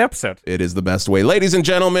to end an episode. It is the best way. Ladies and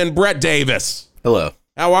gentlemen, Brett Davis. Hello.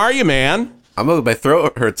 How are you, man? My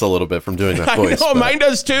throat hurts a little bit from doing that voice. I know, mine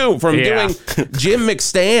does too. From doing Jim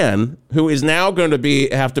McStan, who is now going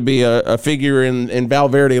to have to be a figure in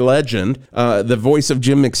Valverde legend. The voice of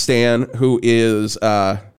Jim McStan, who is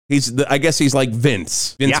I guess he's like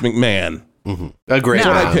Vince McMahon. Mm-hmm. A great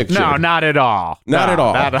man. What I pictured. No, not at all. Not at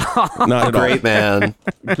all. Not at all. Great man.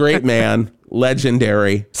 Great man.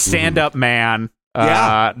 Legendary. Stand-up man.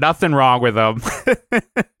 Nothing wrong with him.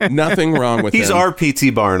 Nothing wrong with him. He's our P.T.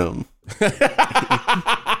 Barnum.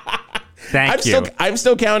 Thank you. I'm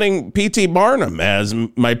still counting P.T. Barnum as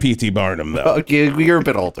my P.T. Barnum, though. Okay, you're a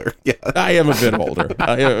bit older. Yeah, I am a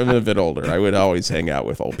bit older. I would always hang out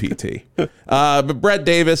with old P.T. But Brett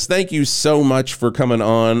Davis, thank you so much for coming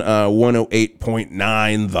on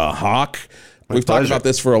 108.9 The Hawk. We've talked about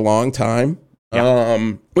this for a long time.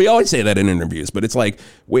 Yeah. We always say that in interviews, but it's like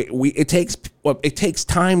it takes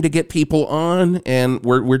time to get people on, and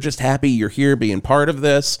we're just happy you're here being part of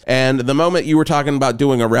this. And the moment you were talking about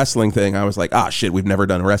doing a wrestling thing, I was like, shit, we've never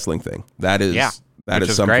done a wrestling thing. That is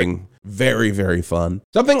something great. Very, very fun.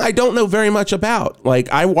 Something I don't know very much about. Like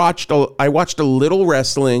I watched a little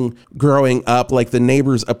wrestling growing up. Like the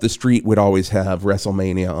neighbors up the street would always have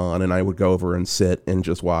WrestleMania on, and I would go over and sit and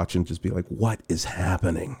just watch and just be like, "What is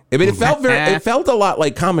happening?" I mean, it felt a lot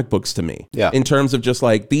like comic books to me. Yeah. In terms of just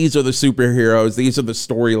like these are the superheroes, these are the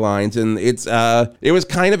storylines, and it was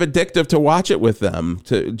kind of addictive to watch it with them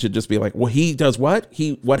to just be like, "Well, he does what?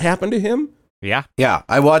 What happened to him?" Yeah.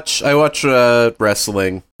 I watch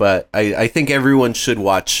wrestling, but I think everyone should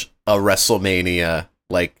watch a WrestleMania.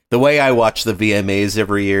 Like the way I watch the VMAs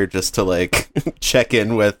every year, just to like check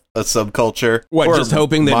in with a subculture. What? Just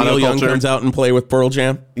hoping that Neil Young comes out and play with Pearl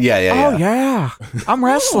Jam? Yeah. Oh yeah, I'm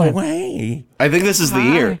wrestling. Way. I think this is the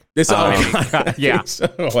year. Yeah.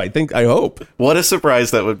 I hope. What a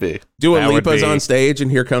surprise that would be. Dua Lipa's on stage,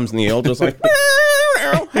 and here comes Neil, just like,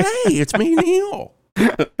 hey, it's me, Neil.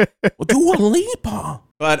 Dua Lipa.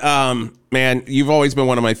 But man, you've always been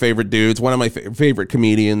one of my favorite dudes, one of my favorite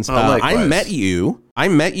comedians. I met you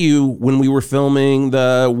when we were filming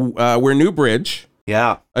the We're Newbridge.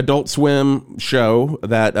 Yeah. Adult Swim show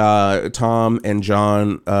that Tom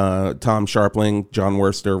Sharpling, John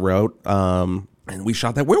Worster wrote. And we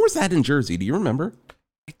shot that. Where was that in Jersey? Do you remember?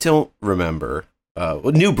 I don't remember.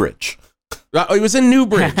 Newbridge. It was in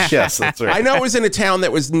Newbridge. Yes, that's right. I know it was in a town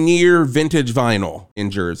that was near Vintage Vinyl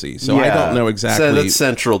in Jersey, so I don't know exactly. So that's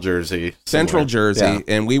Central Jersey. Central Jersey,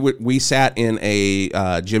 and we sat in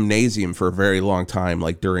a gymnasium for a very long time,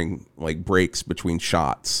 like during like breaks between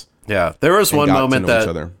shots. Yeah, there was one moment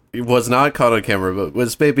that was not caught on camera, but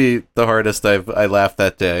was maybe the hardest I laughed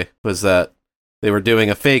that day, was that they were doing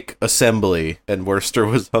a fake assembly, and Worster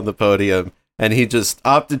was on the podium. And he just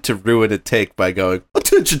opted to ruin a take by going,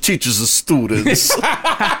 "Attention teachers and students."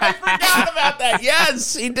 I forgot about that.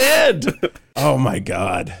 Yes, he did. Oh my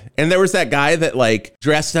God. And there was that guy that like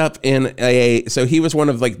dressed up in so he was one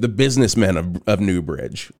of like the businessmen of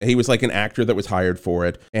Newbridge. He was like an actor that was hired for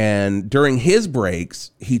it. And during his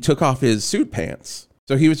breaks, he took off his suit pants.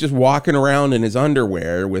 So he was just walking around in his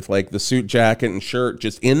underwear with like the suit jacket and shirt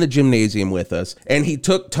just in the gymnasium with us. And he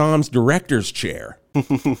took Tom's director's chair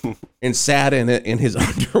and sat in it in his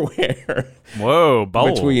underwear. Whoa,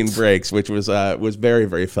 bold. Between breaks, which was very,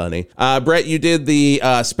 very funny. Brett, you did the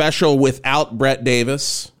special without Brett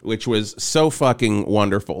Davis, which was so fucking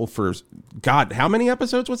wonderful for, God, how many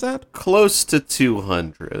episodes was that? Close to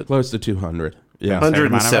 200. Close to 200. Yeah.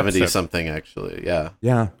 170 something, actually. Yeah.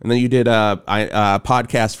 Yeah. And then you did a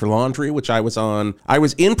podcast for laundry, which I was on. I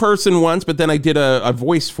was in person once, but then I did a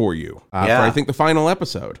voice for you for, I think, the final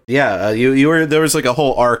episode. Yeah. You were, there was like a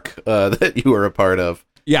whole arc that you were a part of.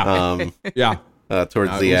 Yeah. Yeah.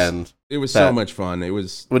 Towards the end. It was so much fun. It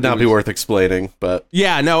would not be worth explaining, but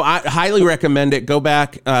yeah, no, I highly recommend it. Go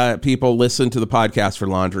back, people, listen to the podcast for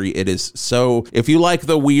laundry. It is so, if you like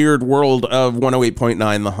the weird world of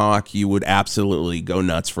 108.9 The Hawk, you would absolutely go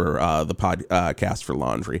nuts for the podcast for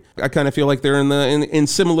laundry. I kind of feel like they're in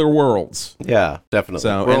similar worlds. Yeah, definitely.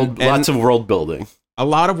 So lots of world building. A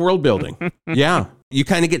lot of world building. Yeah. You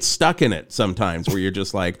kind of get stuck in it sometimes where you're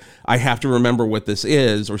just like, I have to remember what this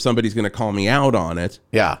is, or somebody's going to call me out on it.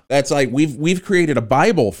 Yeah. That's like, we've created a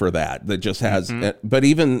Bible for that just has, but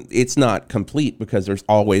even it's not complete because there's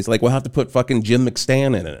always like, we'll have to put fucking Jim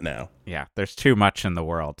McStan in it now. Yeah, there's too much in the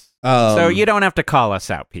world. So you don't have to call us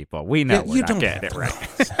out, people. We know we're not getting it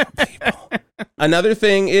right. Another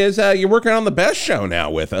thing is you're working on the Best Show now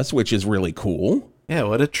with us, which is really cool. Yeah,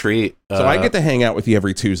 what a treat. So I get to hang out with you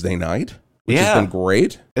every Tuesday night. Which has been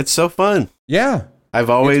great. It's so fun. Yeah. I've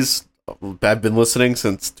been listening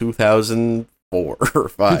since 2004 or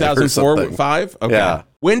 5. 2004, 5? Okay. Yeah.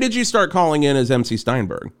 When did you start calling in as MC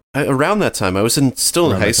Steinberg? Around that time. I was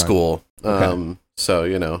still in high school. Okay. So,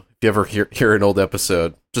 you know, if you ever hear an old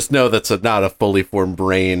episode, just know that's not a fully formed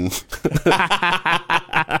brain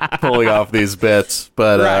pulling off these bits.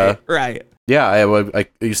 But right. Yeah, I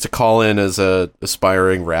used to call in as a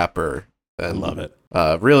aspiring rapper. And love it.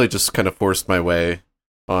 Really just kind of forced my way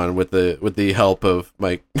on with the help of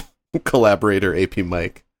my collaborator AP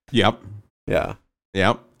Mike. Yep. Yeah.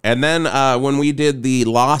 Yep. And then when we did the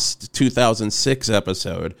Lost 2006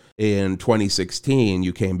 episode in 2016,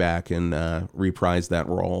 you came back and reprised that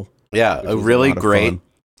role. Yeah, a really great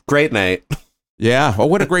night. Yeah. Well,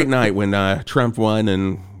 what a great night when Trump won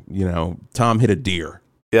and, you know, Tom hit a deer.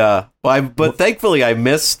 Yeah. Well, but thankfully I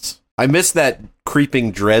missed that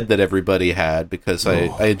creeping dread that everybody had because I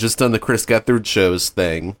had just done the Chris Gethard Show's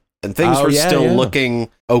thing and things were still looking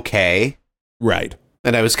okay. Right.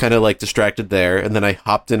 And I was kind of like distracted there. And then I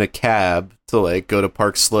hopped in a cab to like go to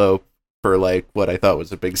Park Slope for like what I thought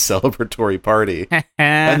was a big celebratory party.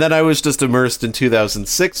 And then I was just immersed in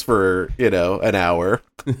 2006 for, you know, an hour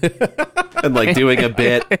and like doing a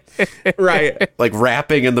bit. Right. Like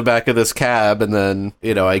rapping in the back of this cab. And then,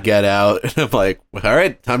 you know, I get out and I'm like, all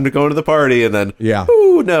right, time to go to the party. And then,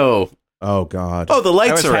 ooh, no. Oh, God. Oh, the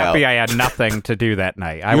lights are out. I was happy I had nothing to do that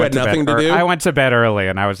night. You had nothing to do? I went to bed early,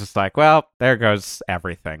 and I was just like, well, there goes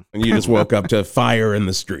everything. And you just woke up to fire in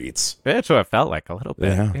the streets. That's what it felt like a little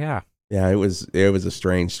bit. Yeah. Yeah, it was a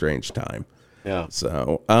strange time. Yeah.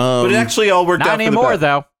 So, but it actually all worked out for the best. Not anymore,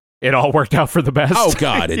 though. It all worked out for the best. Oh,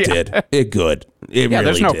 God, it did. It good. It really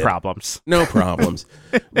there's no did. problems. No problems.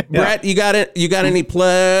 Brett, you got it? You got any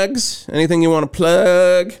plugs? Anything you want to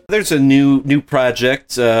plug? There's a new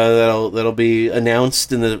project that'll be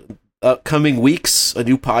announced in the upcoming weeks. A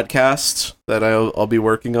new podcast that I'll be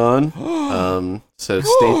working on. So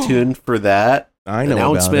stay tuned for that. I know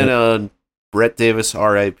announcement about it. on Brett Davis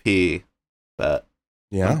R.I.P. But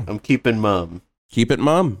yeah, I'm keeping mum. Keep it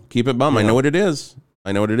mum. Keep it mum. Yeah. I know what it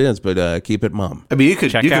is, but keep it mum. I mean, you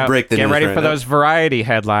could break the get news ready right for now. those variety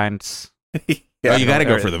headlines. Yeah, you got to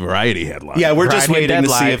go for the variety headline. Yeah, we're just waiting to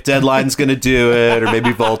see if Deadline's going to do it, or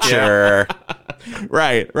maybe Vulture.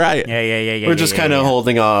 Right. Yeah. We're just kind of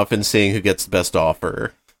holding off and seeing who gets the best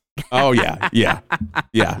offer. Oh, yeah.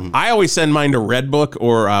 I always send mine to Redbook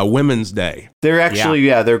or Women's Day. They're actually,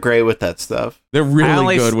 they're great with that stuff. They're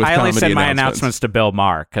really good with comedy announcements. I only send my announcements to Bill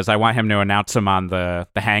Maher because I want him to announce them on the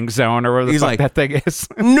Hang Zone or whatever the fuck that thing is.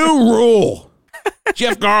 New rule.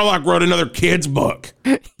 Jeff Garlock wrote another kid's book.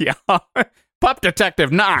 Yeah. Pup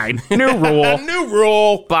Detective 9. New rule. New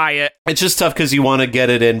rule. Buy it. It's just tough because you want to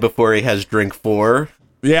get it in before he has drink 4.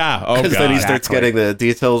 Yeah. Oh, God. Because then he starts getting the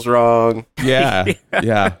details wrong. Yeah.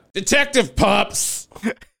 Yeah. Detective Pups.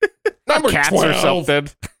 Number Cats 12. or something.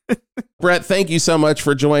 Brett, thank you so much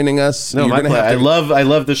for joining us. No, my pleasure. I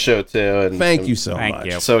love the show too. And thank you so much.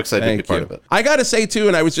 You. So excited to be part of it. I got to say too,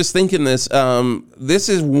 and I was just thinking this. This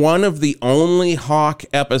is one of the only Hawk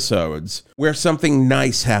episodes where something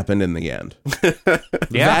nice happened in the end.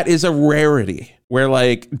 That is a rarity. Where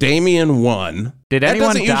like Damien won. Did anyone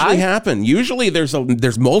die? That doesn't usually happen. Usually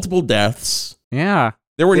there's multiple deaths. Yeah.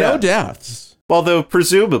 There were no deaths. Although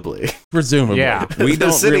presumably, yeah, we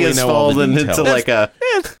don't city really has know all the fallen details. into like a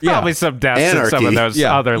probably some deaths anarchy. in some of those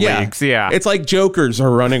other leagues. Yeah, it's like Jokers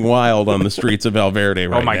are running wild on the streets of Valverde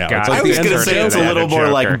right now. Oh my god! It's like I was going to say it's a little more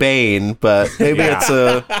like Bane, but maybe it's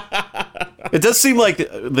a. It does seem like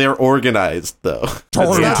they're organized, though. Time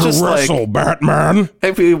to wrestle, Batman.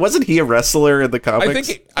 Hey, wasn't he a wrestler in the comics?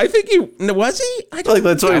 I think he was he. I feel like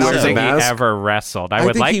that's why he wears a mask. He ever wrestled. I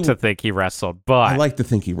would like to think he wrestled, but I like to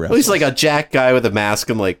think he wrestled. Well, he's like a jack guy with a mask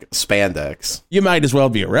and like spandex. You might as well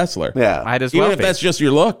be a wrestler. Yeah, might as well. Even if that's just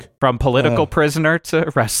your look. From political prisoner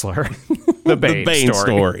to wrestler. The Bane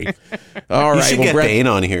story. All right, you should get Bane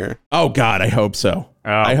on here. Oh God, I hope so.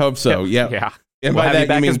 I hope so. Yeah. And by that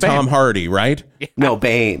you mean Tom Hardy, right? Yeah. No,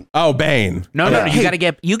 Bane. Oh, Bane. No, you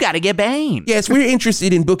gotta get Bane. Yes, we're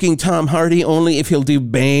interested in booking Tom Hardy only if he'll do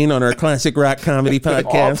Bane on our classic rock comedy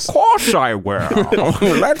podcast. Of course I will.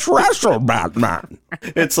 Let's wrestle, Batman.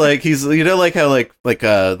 It's like he's like how like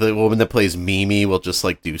the woman that plays Mimi will just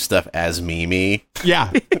like do stuff as Mimi.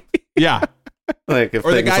 Yeah. Yeah. Like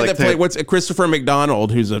or the guy that played Christopher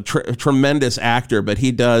McDonald, who's a tremendous actor, but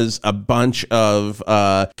he does a bunch of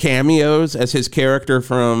cameos as his character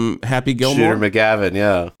from Happy Gilmore. Shooter McGavin,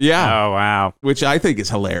 yeah. Oh wow, which I think is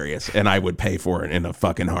hilarious, and I would pay for it in a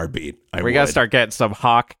fucking heartbeat. We gotta start getting some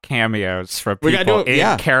Hawk cameos for people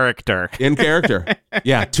in character. In character,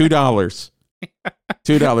 yeah, $2.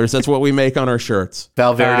 $2. That's what we make on our shirts.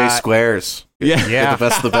 Valverde squares. Yeah. The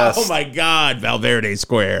best of the best. Oh my God, Valverde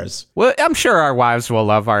squares. Well, I'm sure our wives will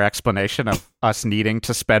love our explanation of us needing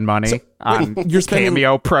to spend money on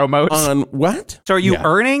cameo promos. On what? So are you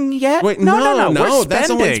earning yet? Wait, no.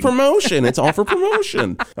 That's only promotion. It's all for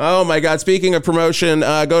promotion. Oh my God. Speaking of promotion,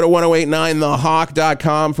 go to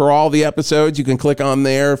 1089thehawk.com for all the episodes. You can click on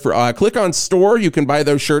there. Click on store. You can buy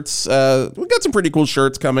those shirts. We've got some pretty cool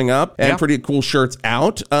shirts coming up and pretty cool shirts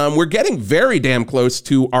out. We're getting very damn close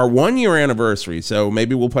to our 1 year anniversary. So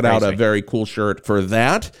maybe we'll put out a very cool shirt for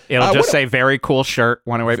that. It'll just say very cool shirt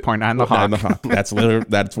 108.9 The Hawk. That's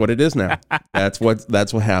what it is now. That's what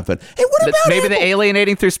happened. Hey, what about maybe the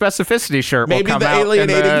alienating through specificity shirt will come out? Maybe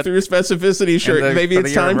the alienating through specificity shirt. Maybe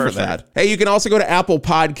it's time for that. Hey, you can also go to Apple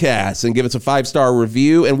Podcasts and give us a 5-star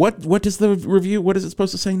review. And what does the review? What is it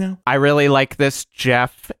supposed to say now? I really like this,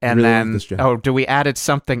 Jeff. And then we added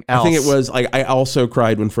something else? I think it was like I also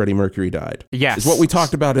cried when Freddie Mercury died. Yes, is what we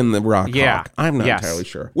talked about in the Rock Hawk. I'm not entirely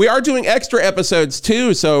sure. We are doing extra episodes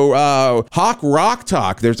too. So Hawk Rock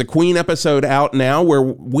Talk. There's a Queen episode out now where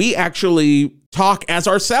we actually talk as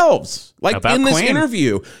ourselves, like about in this Queen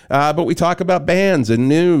interview. But we talk about bands and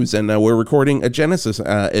news, and we're recording a Genesis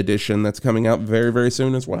edition that's coming out very, very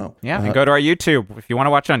soon as well. Yeah, and go to our YouTube if you want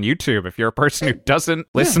to watch on YouTube. If you're a person who doesn't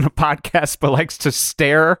listen to podcasts but likes to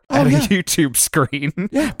stare at a YouTube screen,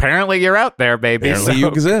 apparently you're out there, baby. Apparently you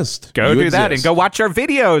exist. Go do that and go watch our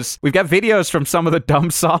videos. We've got videos from some of the dumb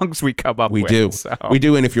songs we come up with. We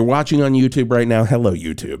do. And if you're watching on YouTube right now, hello,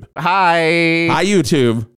 YouTube. Hi,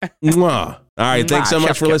 YouTube. Mwah. All right, thanks so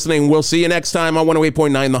much for listening. We'll see you next time on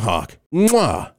 108.9 The Hawk. Mwah.